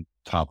back, from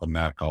top of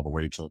neck all the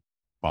way to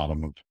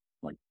bottom of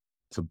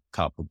to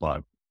top of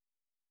butt.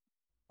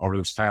 Over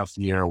this past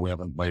year, we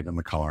haven't laid in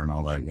the color and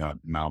all that yet.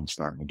 Now I'm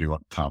starting to do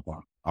up top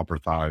upper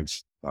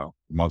thighs. So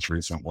the most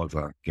recent was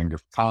a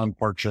Genghis Khan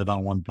portrait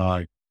on one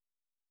thigh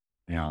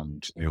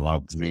and a Lao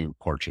Tzu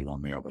portrait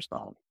on the other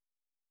side.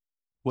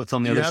 What's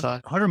on the other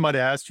side? Hunter might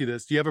have asked you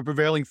this. Do you have a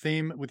prevailing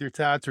theme with your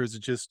tats, or is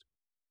it just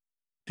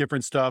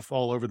different stuff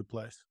all over the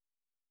place?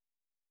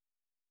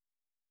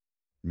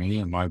 Me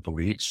and my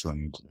beliefs,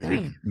 and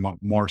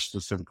more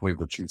specifically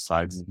the two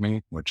sides of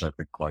me, which I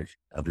think like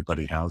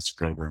everybody has,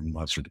 greater and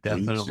lesser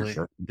degrees.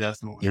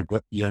 Definitely.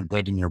 You're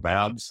good and you're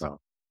bad. So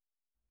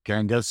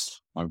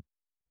Genghis,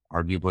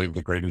 arguably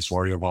the greatest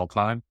warrior of all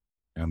time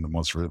and the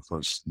most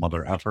ruthless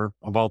mother effer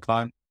of all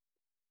time.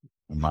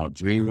 And Lao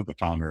Tzu, the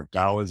founder of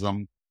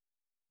Taoism,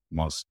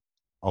 most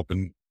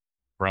open,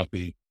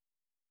 breathy,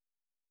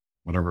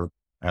 whatever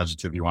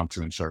adjective you want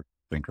to insert,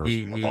 thinker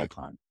of all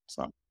time.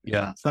 So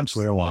yeah,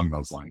 essentially along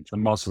those lines.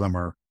 And most of them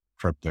are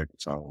cryptic,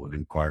 so it would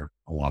require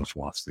a lot of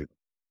philosophy to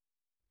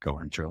go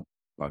into.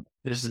 But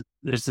there's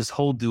this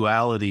whole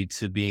duality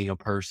to being a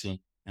person.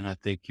 And I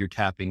think you're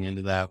tapping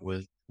into that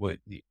with what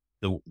the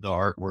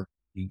artwork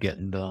you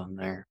getting done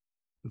there.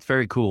 It's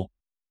very cool.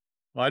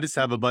 Well, I just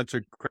have a bunch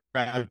of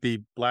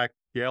crappy black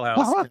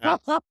jailhouse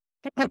cats.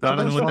 I don't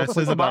know what that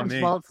says about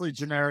me. Mostly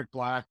generic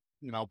black,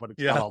 but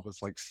it's got all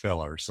this like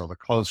filler. So the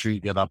closer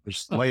you get up,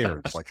 there's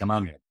layers like an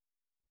onion.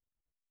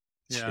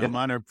 Yeah,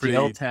 mine are pretty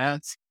jail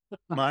tats.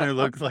 Mine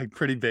look like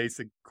pretty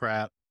basic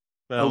crap.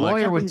 A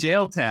lawyer with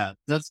jail tats.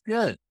 That's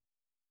good.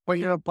 But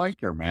you're a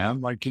biker,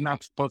 man. Like you're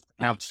not supposed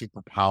to have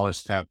super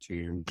polished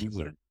tattoos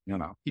either.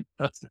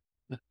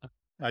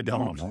 I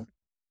don't.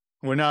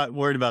 We're not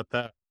worried about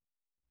that.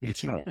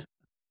 It's not.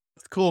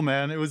 It's cool,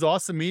 man. It was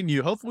awesome meeting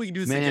you. Hopefully we can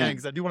do this again,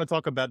 because I do want to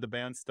talk about the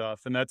band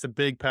stuff, and that's a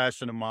big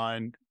passion of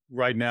mine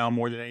right now,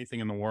 more than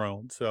anything in the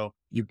world. So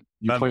You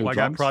play the I got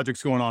drums?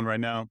 projects going on right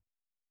now.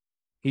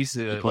 He's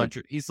the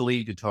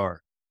lead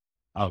guitar.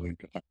 Oh,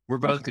 okay. We're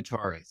both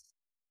guitarists.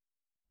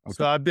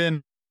 So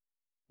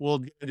we'll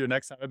get into it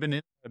next time. I've been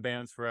in the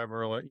bands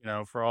forever, like,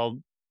 for all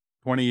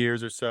 20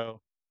 years or so.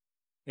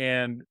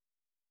 And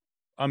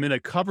I'm in a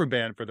cover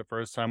band for the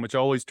first time, which I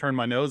always turned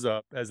my nose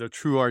up as a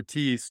true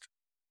artiste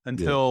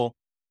until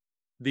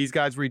these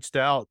guys reached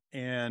out.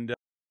 And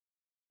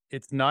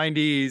it's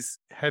 90s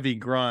heavy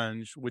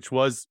grunge, which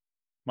was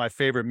my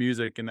favorite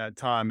music in that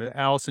time.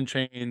 Alice in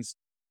Chains,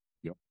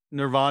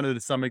 Nirvana to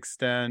some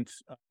extent,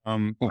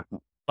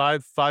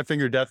 Five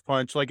Finger Death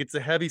Punch. Like, it's the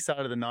heavy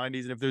side of the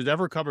 90s. And if there's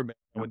ever a cover band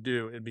I would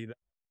do, it'd be that.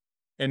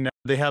 And now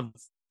they have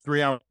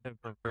 3 hours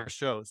per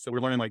show. So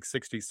we're learning like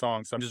 60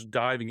 songs. So I'm just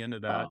diving into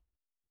that. Wow.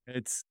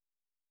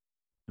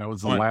 That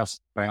was the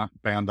last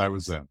band I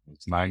was in.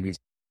 It's 90s.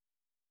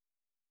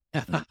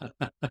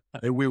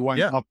 We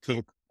went up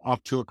to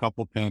a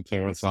couple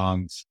Pantera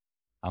songs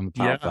on the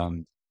top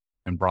end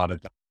and brought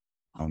it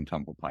down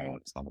Temple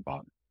Pilots on the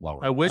bottom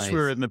lower. I wish we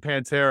were in the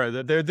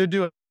Pantera. They're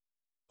doing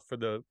for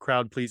the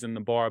crowd pleasing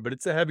the bar, but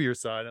it's a heavier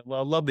side. I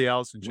love the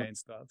Alice in Chains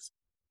stuff.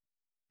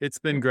 It's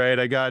been great.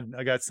 I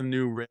got some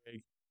new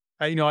rig.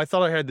 I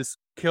thought I had this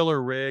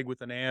killer rig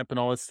with an amp and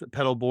all this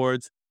pedal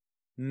boards.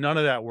 None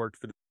of that worked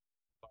for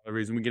the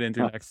reason we get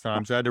into next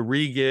time. So I had to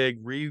re-gig,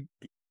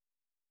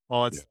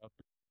 all that stuff.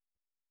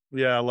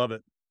 Yeah, I love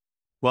it.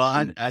 Well,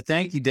 I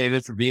thank you,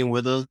 David, for being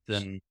with us,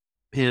 and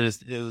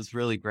it was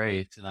really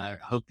great. And I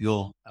hope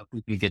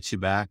we can get you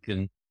back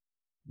and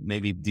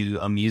maybe do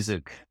a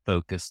music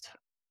focused.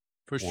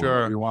 For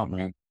sure. You want,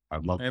 man.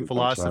 I'd love and to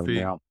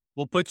philosophy.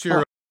 We'll put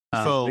your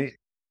info.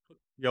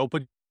 We'll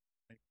put.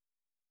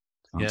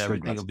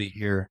 Everything will be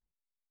here.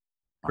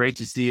 Great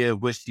to see you.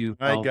 Wish you.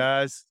 All right,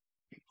 guys.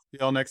 See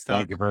y'all next time.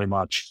 Thank you very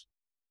much.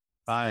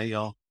 Bye,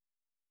 y'all.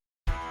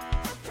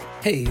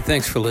 Hey,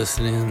 thanks for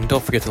listening.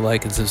 Don't forget to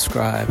like and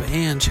subscribe,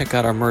 and check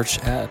out our merch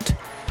at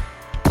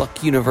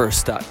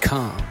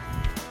pluckuniverse.com.